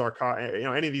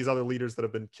 al-Zarqawi, any of these other leaders that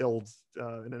have been killed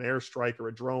in an airstrike or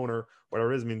a drone or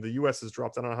whatever it is? I mean, the U.S. has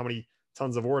dropped, I don't know how many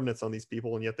tons of ordnance on these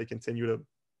people, and yet they continue to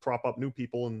prop up new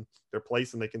people in their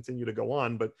place and they continue to go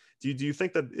on. But do you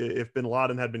think that if Bin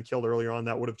Laden had been killed earlier on,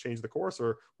 that would have changed the course,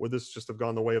 or would this just have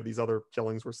gone the way of these other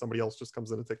killings where somebody else just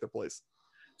comes in and take their place?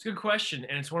 It's a good question.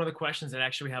 And it's one of the questions that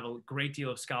actually we have a great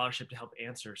deal of scholarship to help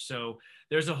answer. So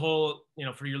there's a whole,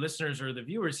 for your listeners or the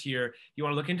viewers here, you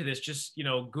want to look into this, just,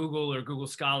 Google or Google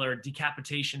Scholar,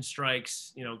 decapitation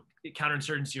strikes,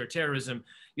 counterinsurgency or terrorism.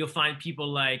 You'll find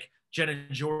people like Jenna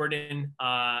Jordan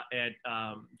at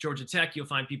Georgia Tech. You'll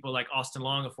find people like Austin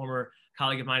Long, a former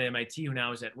colleague of mine at MIT who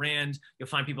now is at Rand. You'll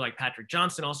find people like Patrick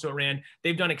Johnson, also at Rand.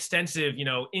 They've done extensive,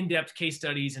 in-depth case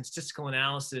studies and statistical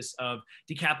analysis of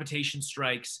decapitation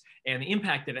strikes and the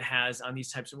impact that it has on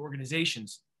these types of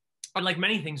organizations. But like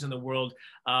many things in the world,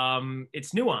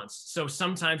 it's nuanced. So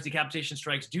sometimes decapitation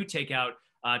strikes do take out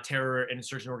terror and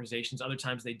insurgent organizations. Other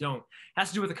times they don't. It has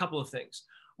to do with a couple of things.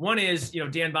 One is,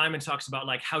 Dan Byman talks about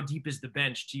like how deep is the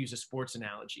bench, to use a sports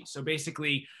analogy. So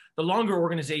basically, the longer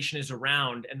organization is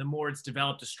around and the more it's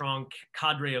developed a strong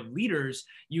cadre of leaders,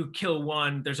 you kill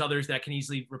one, there's others that can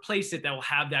easily replace it that will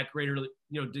have that greater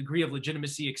degree of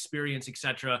legitimacy, experience, et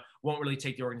cetera, won't really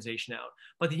take the organization out.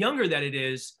 But the younger that it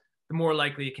is, the more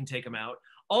likely it can take them out.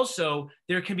 Also,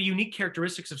 there can be unique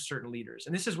characteristics of certain leaders.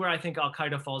 And this is where I think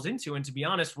Al-Qaeda falls into. And to be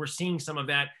honest, we're seeing some of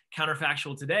that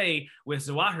counterfactual today with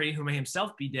Zawahiri, who may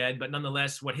himself be dead, but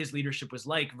nonetheless, what his leadership was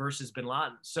like versus bin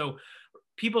Laden. So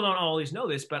people don't always know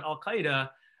this, but Al-Qaeda,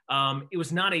 it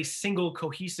was not a single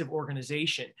cohesive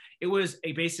organization. It was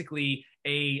basically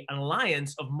an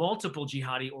alliance of multiple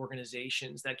jihadi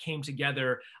organizations that came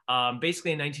together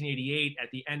basically in 1988 at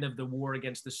the end of the war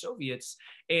against the Soviets.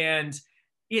 And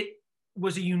it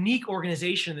was a unique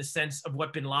organization in the sense of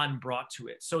what bin Laden brought to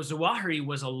it. So Zawahiri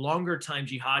was a longer time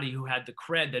jihadi who had the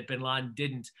cred that bin Laden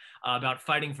didn't about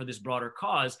fighting for this broader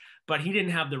cause, but he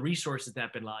didn't have the resources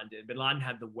that bin Laden did. Bin Laden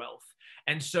had the wealth.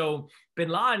 And so bin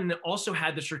Laden also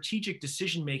had the strategic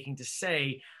decision-making to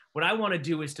say, what I want to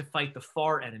do is to fight the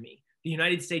far enemy, the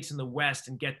United States and the West,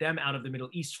 and get them out of the Middle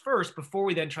East first before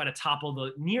we then try to topple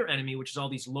the near enemy, which is all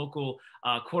these local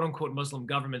quote unquote Muslim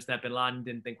governments that bin Laden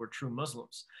didn't think were true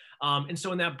Muslims. And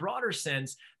so in that broader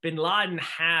sense, bin Laden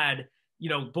had, you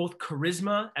know, both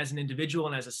charisma as an individual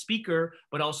and as a speaker,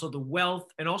 but also the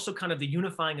wealth and also kind of the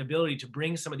unifying ability to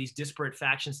bring some of these disparate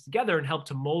factions together and help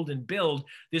to mold and build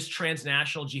this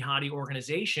transnational jihadi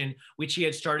organization, which he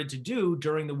had started to do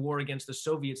during the war against the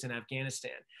Soviets in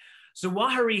Afghanistan.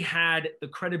 Zawahiri had the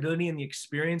credibility and the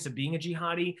experience of being a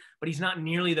jihadi, but he's not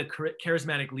nearly the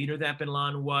charismatic leader that bin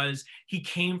Laden was. He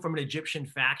came from an Egyptian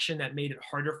faction that made it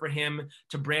harder for him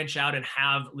to branch out and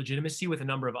have legitimacy with a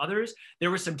number of others.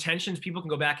 There were some tensions, people can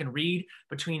go back and read,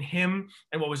 between him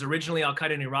and what was originally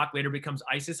Al-Qaeda in Iraq, later becomes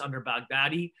ISIS under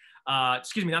Baghdadi.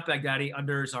 Not Baghdadi,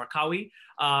 under Zarqawi.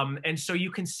 And so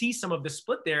you can see some of the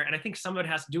split there. And I think some of it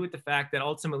has to do with the fact that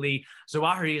ultimately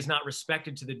Zawahiri is not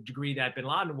respected to the degree that bin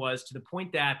Laden was, to the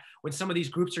point that when some of these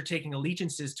groups are taking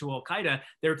allegiances to Al-Qaeda,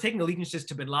 they're taking allegiances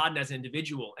to bin Laden as an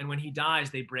individual. And when he dies,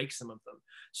 they break some of them.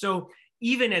 So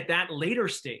even at that later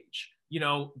stage, you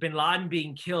know, bin Laden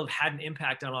being killed had an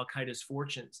impact on Al-Qaeda's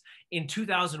fortunes. In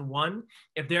 2001,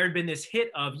 if there had been this hit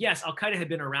of, yes, Al-Qaeda had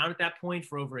been around at that point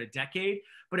for over a decade,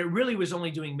 but it really was only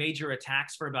doing major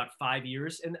attacks for about 5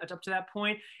 years up to that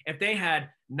point. If they had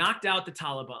knocked out the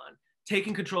Taliban,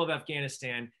 taken control of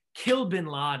Afghanistan, killed bin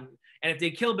Laden, and if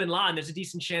they killed bin Laden, there's a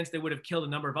decent chance they would have killed a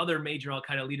number of other major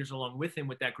Al-Qaeda leaders along with him,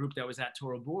 with that group that was at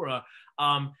Tora Bora.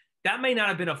 That may not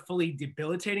have been a fully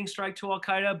debilitating strike to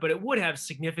Al-Qaeda, but it would have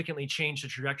significantly changed the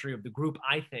trajectory of the group,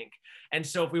 I think. And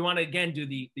so if we want to, again, do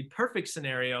the perfect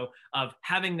scenario of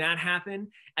having that happen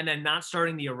and then not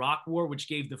starting the Iraq war, which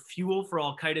gave the fuel for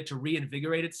Al-Qaeda to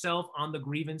reinvigorate itself on the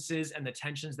grievances and the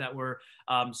tensions that were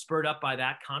spurred up by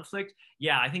that conflict,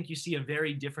 yeah, I think you see a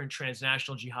very different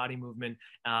transnational jihadi movement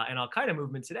and Al-Qaeda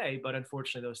movement today, but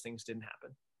unfortunately those things didn't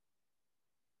happen.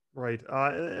 Right.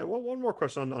 One more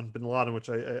question on bin Laden, which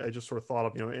I just sort of thought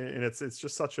of, you know, and it's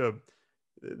just such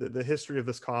the history of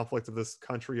this conflict of this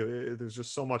country. There's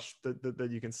just so much that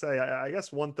you can say. I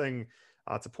guess one thing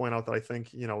to point out that I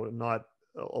think, you know, not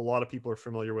a lot of people are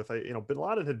familiar with, you know, bin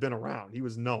Laden had been around. He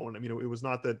was known. I mean, it was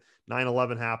not that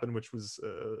 9/11 happened, which was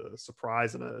a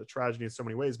surprise and a tragedy in so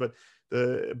many ways, but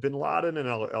the bin Laden and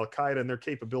Al-Qaeda and their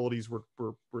capabilities were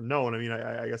known. I mean,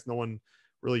 I guess no one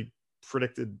really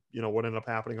predicted, you know, what ended up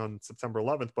happening on September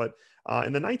 11th. But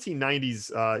in the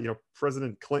 1990s, you know,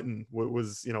 President Clinton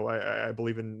was, you know, I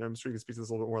believe in, I'm sure you can speak to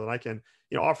this a little bit more than I can,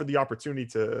 you know, offered the opportunity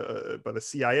to, by the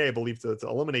CIA, I believe, to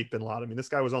eliminate bin Laden. I mean, this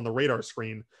guy was on the radar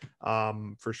screen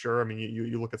for sure. I mean,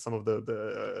 you look at some of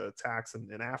the attacks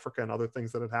in Africa and other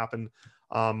things that had happened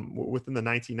within the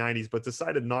 1990s, but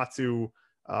decided not to,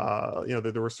 you know,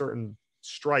 there were certain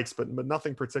strikes, but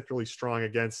nothing particularly strong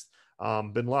against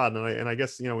bin Laden. And I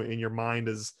guess, you know, in your mind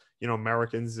as, you know,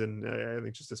 Americans and I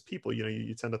think just as people, you know,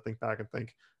 you tend to think back and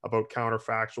think about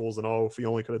counterfactuals and, oh, if we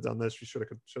only could have done this, we should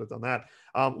have done that.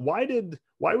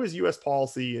 Why was U.S.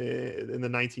 policy in the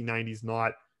 1990s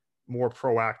not more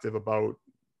proactive about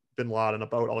bin Laden,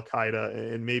 about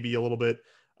Al-Qaeda, and maybe a little bit,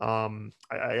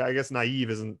 I guess naive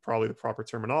isn't probably the proper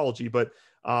terminology, but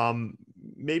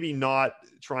maybe not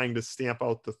trying to stamp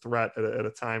out the threat at a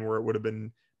time where it would have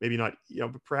been maybe not, you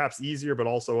know, perhaps easier, but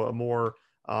also a more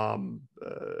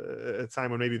a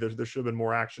time when maybe there should have been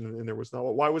more action and there was not.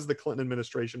 Why was the Clinton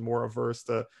administration more averse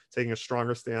to taking a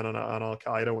stronger stand on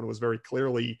Al-Qaeda when it was very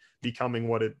clearly becoming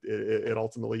what it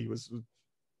ultimately was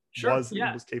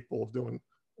capable of doing?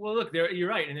 Well, look, you're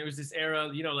right. And there was this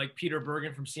era, you know, like Peter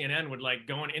Bergen from CNN would like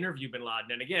go and interview bin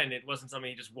Laden. And again, it wasn't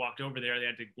something he just walked over there. They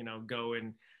had to, you know, go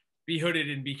and be hooded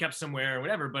and be kept somewhere or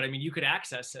whatever. But I mean, you could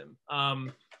access him.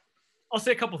 I'll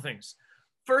say a couple things.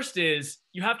 First is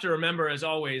you have to remember, as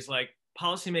always, like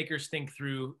policymakers think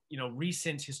through, you know,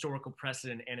 recent historical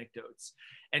precedent anecdotes.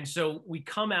 And so we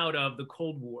come out of the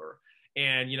Cold War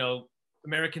and, you know,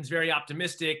 Americans very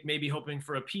optimistic, maybe hoping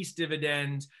for a peace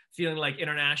dividend, feeling like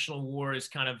international war is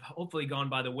kind of hopefully gone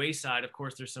by the wayside. Of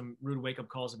course, there's some rude wake-up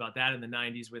calls about that in the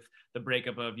 90s with the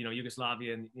breakup of, you know,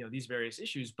 Yugoslavia and, you know, these various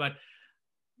issues. But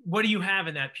what do you have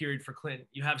in that period for Clinton?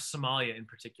 You have Somalia in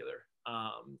particular.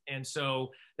 And so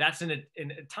that's in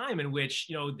a time in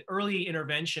which, early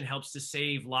intervention helps to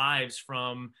save lives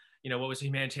from, what was a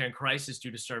humanitarian crisis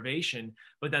due to starvation.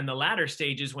 But then the latter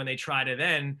stages, when they try to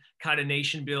then kind of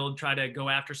nation build, try to go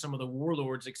after some of the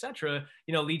warlords, et cetera,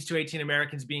 leads to 18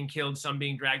 Americans being killed, some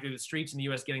being dragged through the streets, and the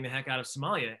U.S. getting the heck out of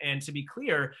Somalia. And to be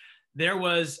clear, there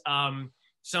was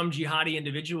some jihadi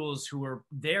individuals who were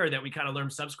there that we kind of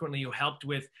learned subsequently, who helped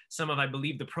with some of, I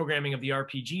believe, the programming of the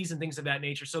RPGs and things of that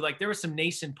nature. So like there were some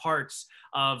nascent parts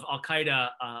of Al-Qaeda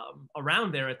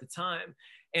around there at the time.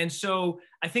 And so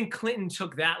I think Clinton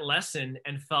took that lesson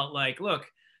and felt like, look,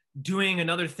 doing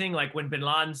another thing, like when bin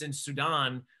Laden's in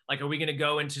Sudan, like, are we going to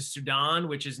go into Sudan,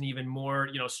 which is an even more,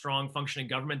 strong functioning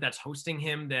government that's hosting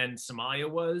him than Somalia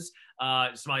was?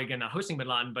 Somalia, again, not hosting bin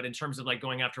Laden, but in terms of like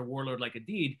going after a warlord like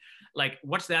Hadid, like,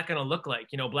 what's that going to look like?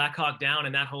 Black Hawk Down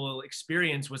and that whole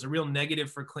experience was a real negative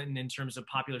for Clinton in terms of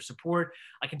popular support.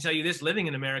 I can tell you this, living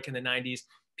in America in the 90s,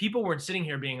 people weren't sitting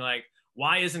here being like,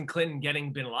 why isn't Clinton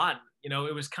getting bin Laden?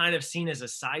 It was kind of seen as a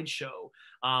sideshow.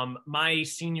 My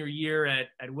senior year at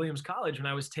Williams College, when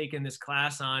I was taking this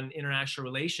class on international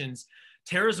relations,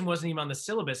 terrorism wasn't even on the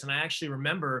syllabus. And I actually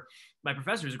remember my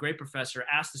professor, who's a great professor,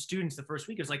 asked the students the first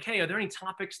week, it was like, hey, are there any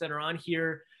topics that are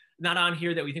not on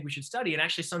here that we think we should study? And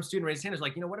actually some student raised his hand, was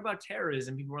like, what about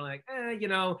terrorism? People were like,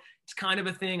 it's kind of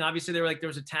a thing. Obviously they were like, there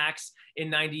was attacks in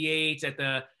 98 at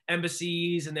the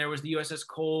embassies and there was the USS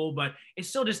Cole, but it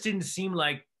still just didn't seem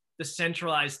like the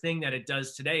centralized thing that it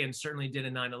does today, and certainly did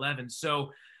in 9/11.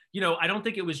 So, I don't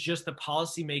think it was just the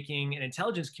policymaking and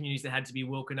intelligence communities that had to be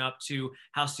woken up to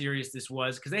how serious this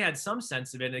was, because they had some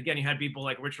sense of it. And again, you had people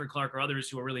like Richard Clarke or others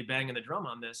who were really banging the drum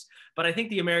on this. But I think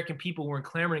the American people weren't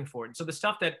clamoring for it. And so the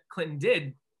stuff that Clinton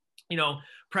did,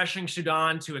 pressuring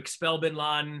Sudan to expel bin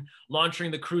Laden,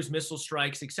 launching the cruise missile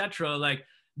strikes, et cetera, like,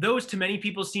 those to many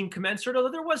people seem commensurate, although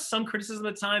there was some criticism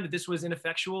at the time that this was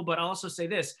ineffectual. But I'll also say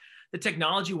this, the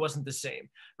technology wasn't the same,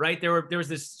 right? There was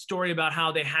this story about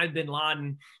how they had bin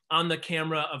Laden on the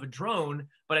camera of a drone,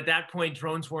 but at that point,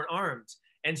 drones weren't armed.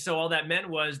 And so all that meant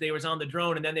was they was on the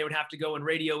drone, and then they would have to go and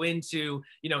radio into,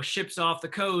 ships off the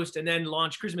coast and then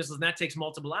launch cruise missiles. And that takes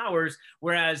multiple hours.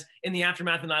 Whereas in the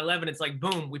aftermath of 9/11, it's like,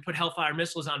 boom, we put Hellfire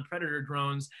missiles on Predator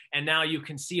drones, and now you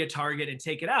can see a target and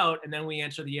take it out. And then we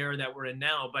enter the era that we're in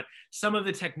now. But some of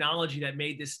the technology that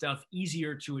made this stuff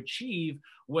easier to achieve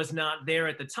was not there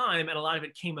at the time. And a lot of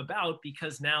it came about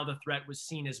because now the threat was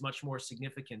seen as much more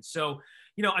significant. So,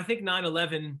 I think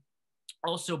 9/11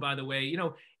 also, by the way,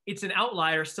 it's an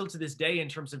outlier still to this day in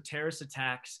terms of terrorist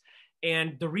attacks.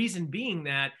 And the reason being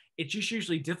that it's just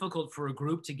usually difficult for a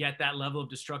group to get that level of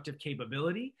destructive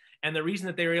capability. And the reason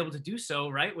that they were able to do so,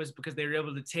 right, was because they were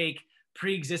able to take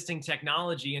pre-existing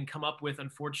technology and come up with,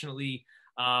 unfortunately,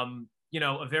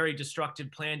 a very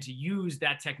destructive plan to use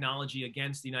that technology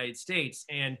against the United States.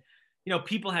 And,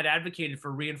 people had advocated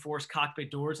for reinforced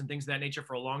cockpit doors and things of that nature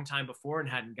for a long time before and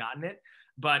hadn't gotten it.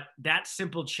 But that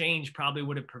simple change probably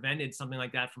would have prevented something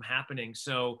like that from happening.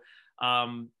 So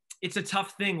it's a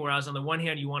tough thing, whereas on the one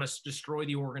hand, you want to destroy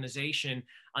the organization.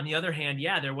 On the other hand,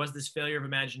 yeah, there was this failure of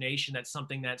imagination that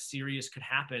something that serious could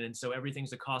happen. And so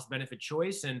everything's a cost-benefit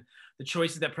choice. And the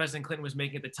choices that President Clinton was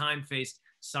making at the time faced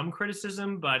some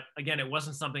criticism. But again, it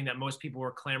wasn't something that most people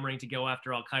were clamoring to go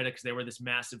after Al-Qaeda because they were this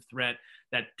massive threat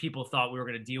that people thought we were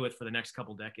going to deal with for the next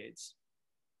couple decades.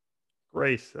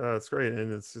 Great. It's great.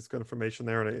 And it's good information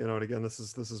there. And, and again, this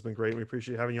has been great. We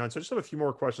appreciate having you on. So I just have a few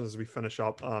more questions as we finish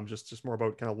up, just more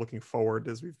about kind of looking forward,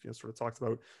 as we've sort of talked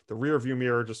about the rear view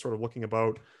mirror, just sort of looking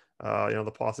about,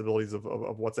 the possibilities of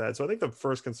what's ahead. So I think the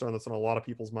first concern that's on a lot of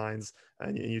people's minds,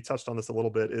 and you touched on this a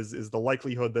little bit, is the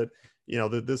likelihood that,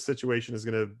 that this situation is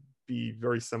going to be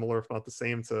very similar, if not the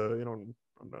same, to,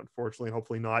 unfortunately, and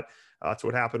hopefully not, to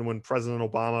what happened when President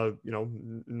Obama,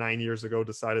 9 years ago,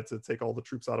 decided to take all the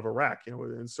troops out of Iraq.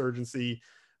 Insurgency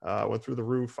went through the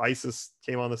roof. ISIS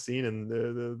came on the scene, and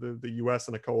the U.S.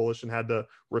 and a coalition had to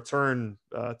return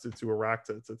to Iraq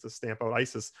to stamp out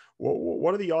ISIS.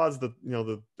 What are the odds that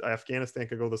the Afghanistan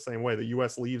could go the same way? The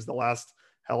U.S. leaves, the last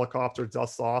helicopter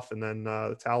dusts off, and then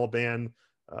the Taliban,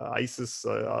 ISIS,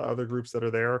 other groups that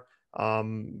are there,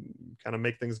 kind of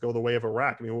make things go the way of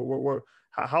Iraq. I mean,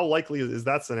 how likely is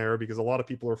that scenario? Because a lot of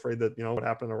people are afraid that, what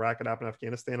happened in Iraq could happen in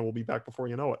Afghanistan, and we'll be back before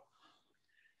you know it.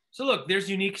 So look, there's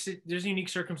unique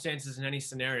circumstances in any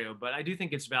scenario, but I do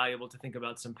think it's valuable to think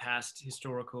about some past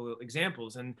historical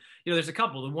examples. And, there's a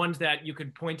couple. The ones that you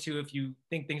could point to if you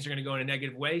think things are going to go in a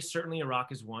negative way, certainly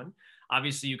Iraq is one.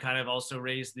 Obviously, you kind of also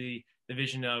raised the the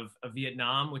vision of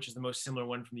Vietnam, which is the most similar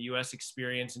one from the U.S.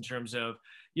 experience in terms of,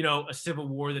 a civil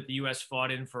war that the U.S. fought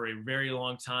in for a very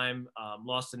long time,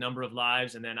 lost a number of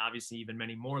lives, and then obviously even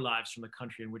many more lives from the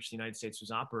country in which the United States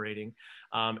was operating.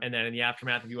 And then in the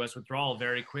aftermath of U.S. withdrawal,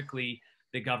 very quickly,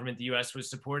 the government the U.S. was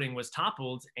supporting was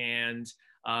toppled, and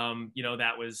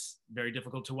that was very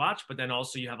difficult to watch. But then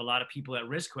also you have a lot of people at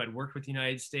risk who had worked with the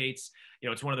United States.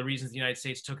 It's one of the reasons the United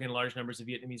States took in large numbers of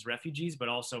Vietnamese refugees, but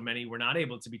also many were not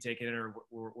able to be taken in or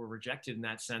were rejected in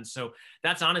that sense. So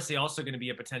that's honestly also going to be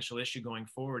a potential issue going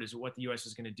forward, is what the U.S.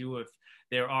 is going to do if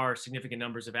there are significant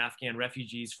numbers of Afghan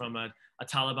refugees from a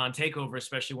Taliban takeover,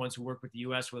 especially ones who work with the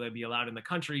U.S. Will they be allowed in the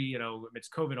country,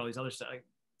 amidst COVID, all these other stuff,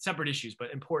 separate issues,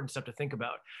 but important stuff to think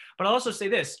about. But I'll also say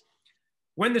this.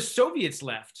 When the Soviets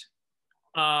left,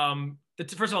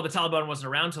 first of all, the Taliban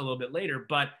wasn't around until a little bit later,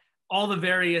 but all the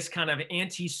various kind of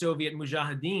anti-Soviet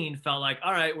mujahideen felt like,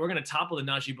 all right, we're going to topple the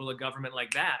Najibullah government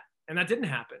like that. And that didn't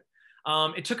happen.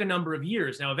 It took a number of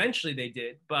years. Now, eventually they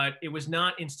did, but it was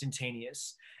not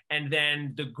instantaneous. And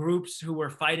then the groups who were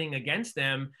fighting against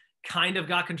them kind of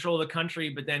got control of the country,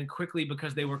 but then quickly,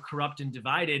 because they were corrupt and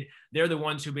divided, they're the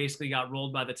ones who basically got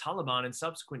rolled by the Taliban in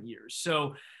subsequent years.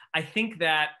 So I think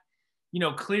that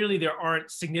clearly there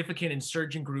aren't significant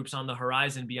insurgent groups on the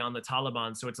horizon beyond the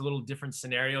Taliban. So it's a little different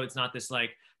scenario. It's not this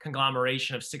like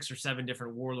conglomeration of 6 or 7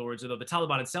 different warlords, although the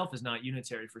Taliban itself is not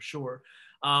unitary for sure.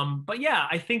 But yeah,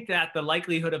 I think that the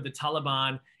likelihood of the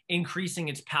Taliban increasing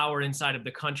its power inside of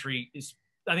the country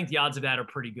I think the odds of that are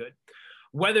pretty good.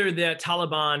 Whether the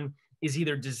Taliban is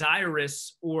either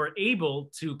desirous or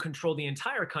able to control the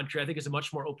entire country, I think is a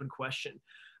much more open question.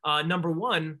 Number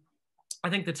one, I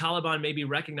think the Taliban maybe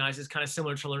recognizes, kind of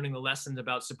similar to learning the lessons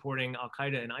about supporting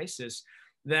Al-Qaeda and ISIS,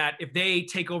 that if they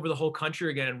take over the whole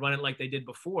country again and run it like they did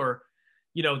before,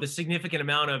 the significant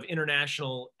amount of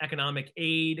international economic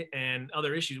aid and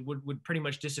other issues would pretty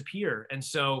much disappear. And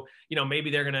so, maybe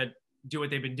they're going to do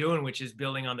what they've been doing, which is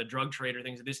building on the drug trade or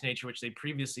things of this nature, which they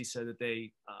previously said that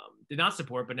they did not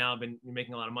support, but now have been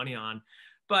making a lot of money on.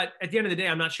 But at the end of the day,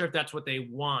 I'm not sure if that's what they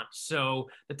want. So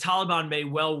the Taliban may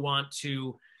well want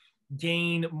to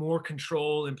gain more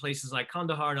control in places like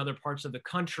Kandahar and other parts of the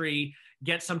country,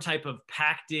 get some type of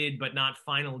pacted but not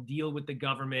final deal with the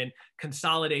government,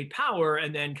 consolidate power,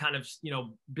 and then kind of,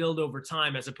 build over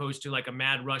time, as opposed to like a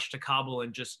mad rush to Kabul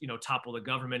and just, topple the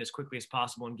government as quickly as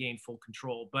possible and gain full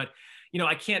control. But,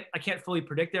 I can't fully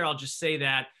predict there. I'll just say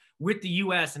that with the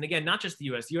U.S., and again, not just the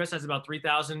U.S. has about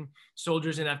 3,000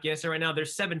 soldiers in Afghanistan right now.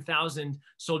 There's 7,000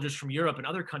 soldiers from Europe and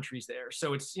other countries there.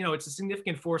 So it's, it's a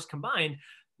significant force combined.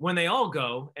 When they all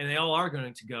go, and they all are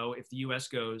going to go if the U.S.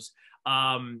 goes,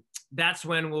 that's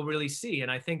when we'll really see. And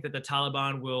I think that the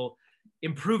Taliban will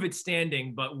improve its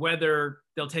standing, but whether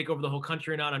they'll take over the whole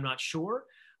country or not, I'm not sure.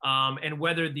 And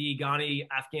whether the Ghani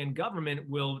Afghan government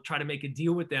will try to make a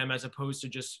deal with them as opposed to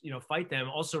just, fight them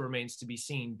also remains to be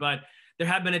seen. But there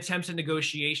have been attempts at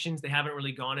negotiations. They haven't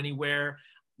really gone anywhere.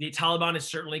 The Taliban is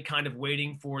certainly kind of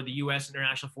waiting for the U.S. and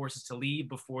international forces to leave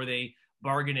before they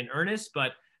bargain in earnest.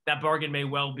 But that bargain may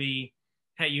well be,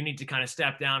 hey, you need to kind of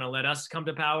step down and let us come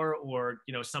to power, or,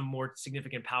 some more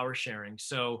significant power sharing.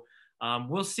 So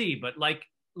we'll see. But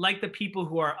like the people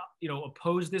who are,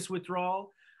 oppose this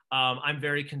withdrawal, I'm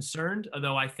very concerned,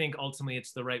 although I think ultimately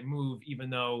it's the right move, even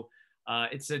though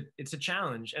it's a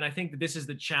challenge. And I think that this is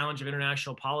the challenge of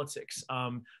international politics.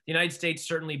 The United States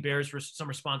certainly bears some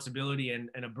responsibility and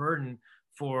a burden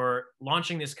for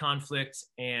launching this conflict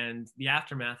and the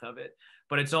aftermath of it.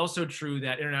 But it's also true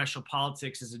that international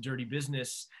politics is a dirty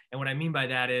business. And what I mean by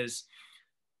that is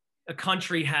a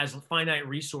country has finite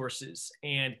resources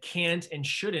and can't and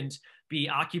shouldn't be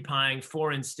occupying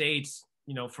foreign states,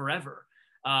 forever.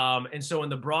 And so in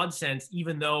the broad sense,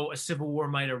 even though a civil war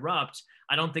might erupt,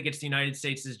 I don't think it's the United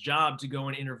States' job to go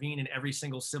and intervene in every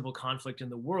single civil conflict in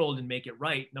the world and make it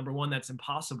right. Number one, that's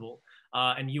impossible.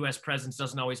 And U.S. presence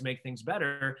doesn't always make things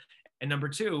better. And number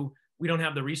two, we don't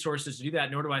have the resources to do that,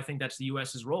 nor do I think that's the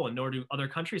U.S.'s role, and nor do other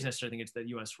countries necessarily think it's the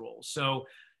U.S. role. So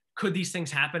could these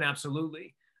things happen?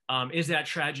 Absolutely. Is that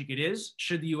tragic? It is.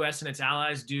 Should the U.S. and its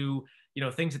allies do,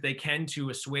 things that they can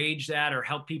to assuage that or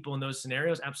help people in those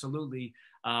scenarios? Absolutely.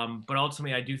 But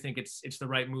ultimately, I do think it's the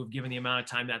right move given the amount of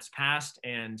time that's passed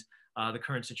and the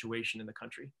current situation in the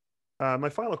country. My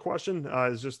final question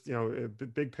is just,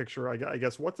 big picture. I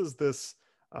guess, what does this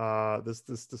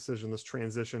decision, this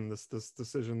transition, this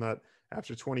decision that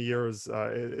after 20 years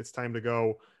it's time to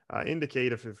go,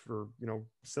 indicate if or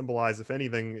symbolize, if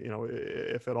anything,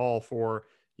 if at all, for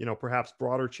perhaps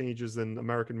broader changes in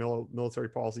American military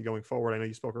policy going forward? I know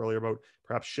you spoke earlier about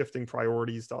perhaps shifting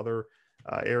priorities to other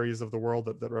areas of the world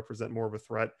that represent more of a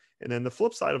threat. And then the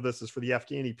flip side of this is for the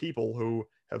Afghani people, who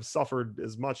have suffered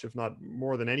as much, if not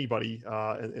more than anybody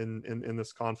in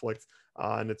this conflict.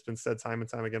 And it's been said time and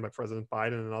time again by President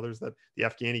Biden and others that the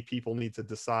Afghani people need to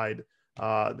decide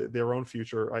their own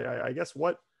future. I guess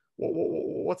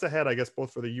what's ahead, I guess,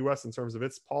 both for the U.S. in terms of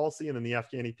its policy, and then the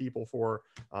Afghani people for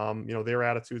their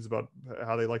attitudes about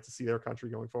how they like to see their country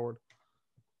going forward.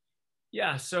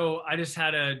 Yeah, so I just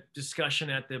had a discussion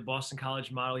at the Boston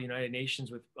College Model United Nations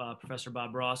with Professor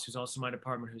Bob Ross, who's also in my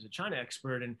department, who's a China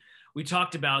expert. And we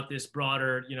talked about this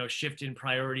broader, shift in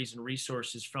priorities and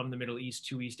resources from the Middle East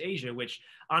to East Asia, which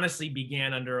honestly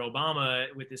began under Obama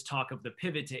with this talk of the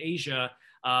pivot to Asia,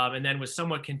 and then was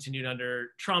somewhat continued under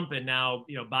Trump. And now,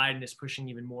 Biden is pushing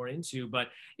even more into. But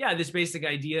yeah, this basic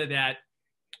idea that,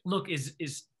 look, is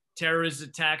terrorist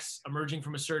attacks emerging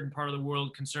from a certain part of the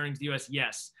world concerning the U.S.?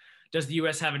 Yes. Does the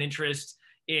U.S. have an interest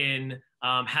in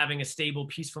having a stable,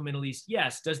 peaceful Middle East?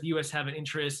 Yes. Does the U.S. have an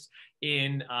interest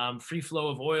in free flow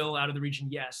of oil out of the region?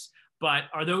 Yes. But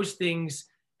are those things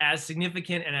as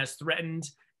significant and as threatened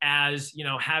as,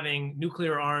 having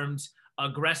nuclear armed,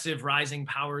 aggressive rising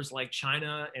powers like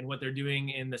China and what they're doing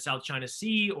in the South China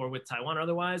Sea or with Taiwan or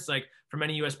otherwise? Like, from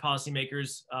any U.S.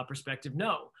 policymakers' perspective,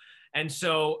 no. And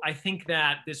so I think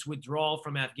that this withdrawal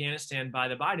from Afghanistan by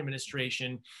the Biden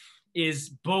administration is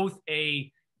both a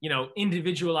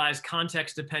individualized,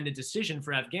 context-dependent decision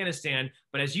for Afghanistan,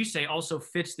 but as you say, also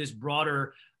fits this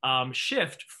broader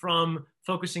shift from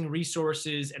focusing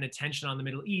resources and attention on the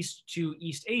Middle East to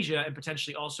East Asia, and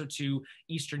potentially also to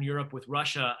Eastern Europe with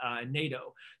Russia and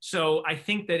NATO. So I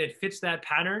think that it fits that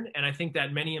pattern, and I think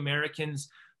that many Americans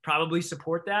probably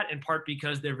support that, in part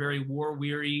because they're very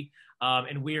war-weary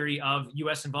and weary of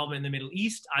U.S. involvement in the Middle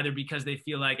East, either because they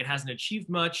feel like it hasn't achieved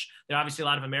much. There are obviously a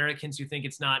lot of Americans who think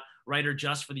it's not right or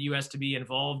just for the U.S. to be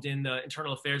involved in the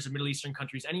internal affairs of Middle Eastern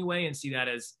countries anyway, and see that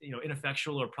as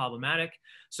ineffectual or problematic.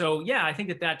 So yeah, I think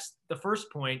that that's the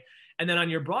first point. And then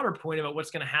on your broader point about what's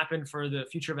going to happen for the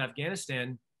future of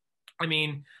Afghanistan, I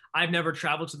mean, I've never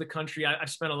traveled to the country.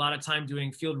 I've spent a lot of time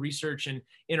doing field research and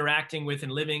interacting with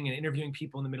and living and interviewing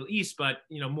people in the Middle East, but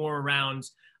more around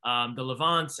the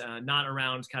Levant, not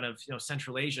around kind of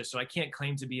Central Asia. So I can't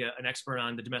claim to be an expert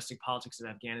on the domestic politics of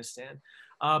Afghanistan.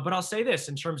 But I'll say this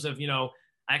in terms of I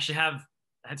actually have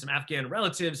had some Afghan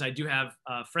relatives. I do have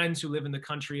friends who live in the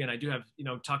country, and I do have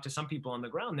talked to some people on the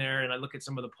ground there. And I look at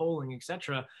some of the polling,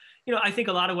 etc. I think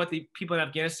a lot of what the people in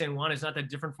Afghanistan want is not that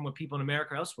different from what people in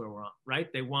America elsewhere want,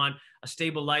 right? They want a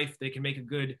stable life. They can make a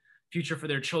good future for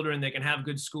their children. They can have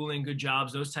good schooling, good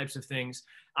jobs, those types of things.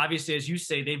 Obviously, as you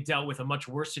say, they've dealt with a much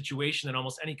worse situation than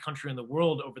almost any country in the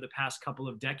world over the past couple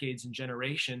of decades and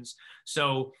generations.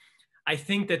 So I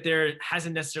think that there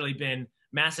hasn't necessarily been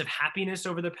massive happiness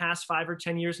over the past 5 or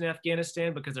 10 years in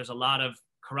Afghanistan, because there's a lot of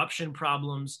corruption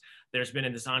problems. There's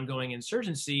been this ongoing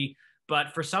insurgency.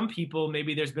 But for some people,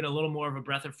 maybe there's been a little more of a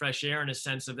breath of fresh air in a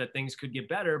sense of that things could get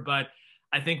better. But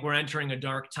I think we're entering a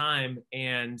dark time.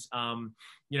 And,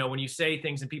 when you say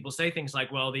things and people say things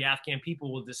like, well, the Afghan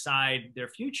people will decide their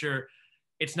future,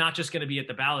 it's not just going to be at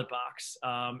the ballot box.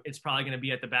 It's probably going to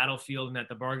be at the battlefield and at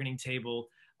the bargaining table.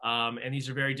 And these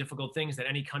are very difficult things that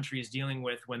any country is dealing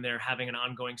with when they're having an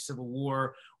ongoing civil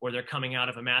war, or they're coming out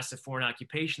of a massive foreign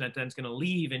occupation that then is going to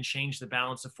leave and change the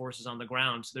balance of forces on the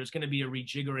ground. So there's going to be a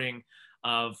rejiggering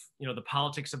of, the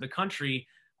politics of the country.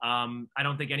 I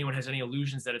don't think anyone has any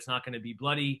illusions that it's not going to be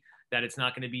bloody, that it's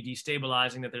not going to be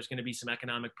destabilizing, that there's going to be some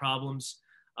economic problems.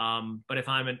 But if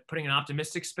I'm putting an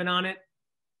optimistic spin on it,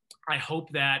 I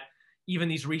hope that even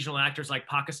these regional actors like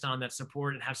Pakistan that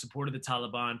support and have supported the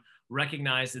Taliban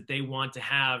recognize that they want to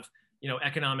have,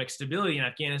 economic stability in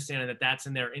Afghanistan, and that that's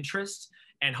in their interest.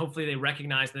 And hopefully they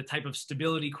recognize the type of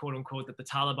stability, quote unquote, that the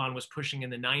Taliban was pushing in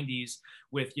the 90s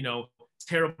with,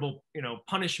 terrible,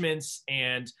 punishments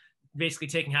and basically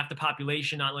taking half the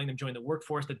population, not letting them join the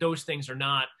workforce, that those things are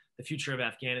not the future of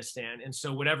Afghanistan. And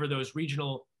so whatever those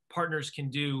regional partners can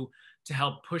do to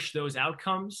help push those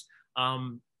outcomes,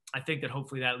 I think that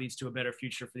hopefully that leads to a better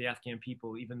future for the Afghan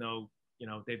people, even though,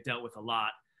 they've dealt with a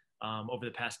lot over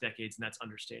the past decades, and that's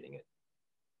understating it.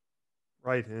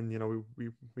 Right. And,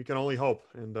 we can only hope.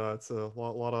 And it's a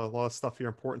lot of stuff here,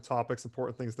 important topics,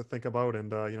 important things to think about.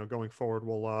 And, going forward,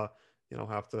 we'll,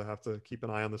 have to keep an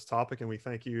eye on this topic. And we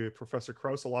thank you, Professor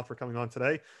Krause, a lot for coming on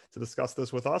today to discuss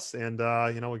this with us. And,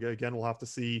 again, we'll have to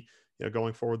see,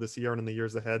 going forward this year and in the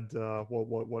years ahead,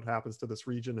 what happens to this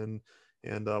region. And,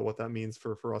 and what that means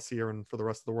for us here and for the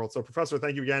rest of the world. So, Professor,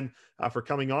 thank you again for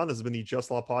coming on. This has been the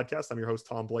Just Law Podcast. I'm your host,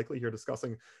 Tom Blakely, here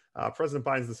discussing President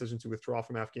Biden's decision to withdraw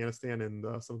from Afghanistan and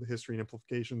some of the history and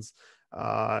implications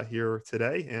here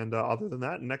today. And other than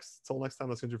that, until next time,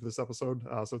 that's going to do for this episode.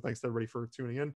 So thanks to everybody for tuning in.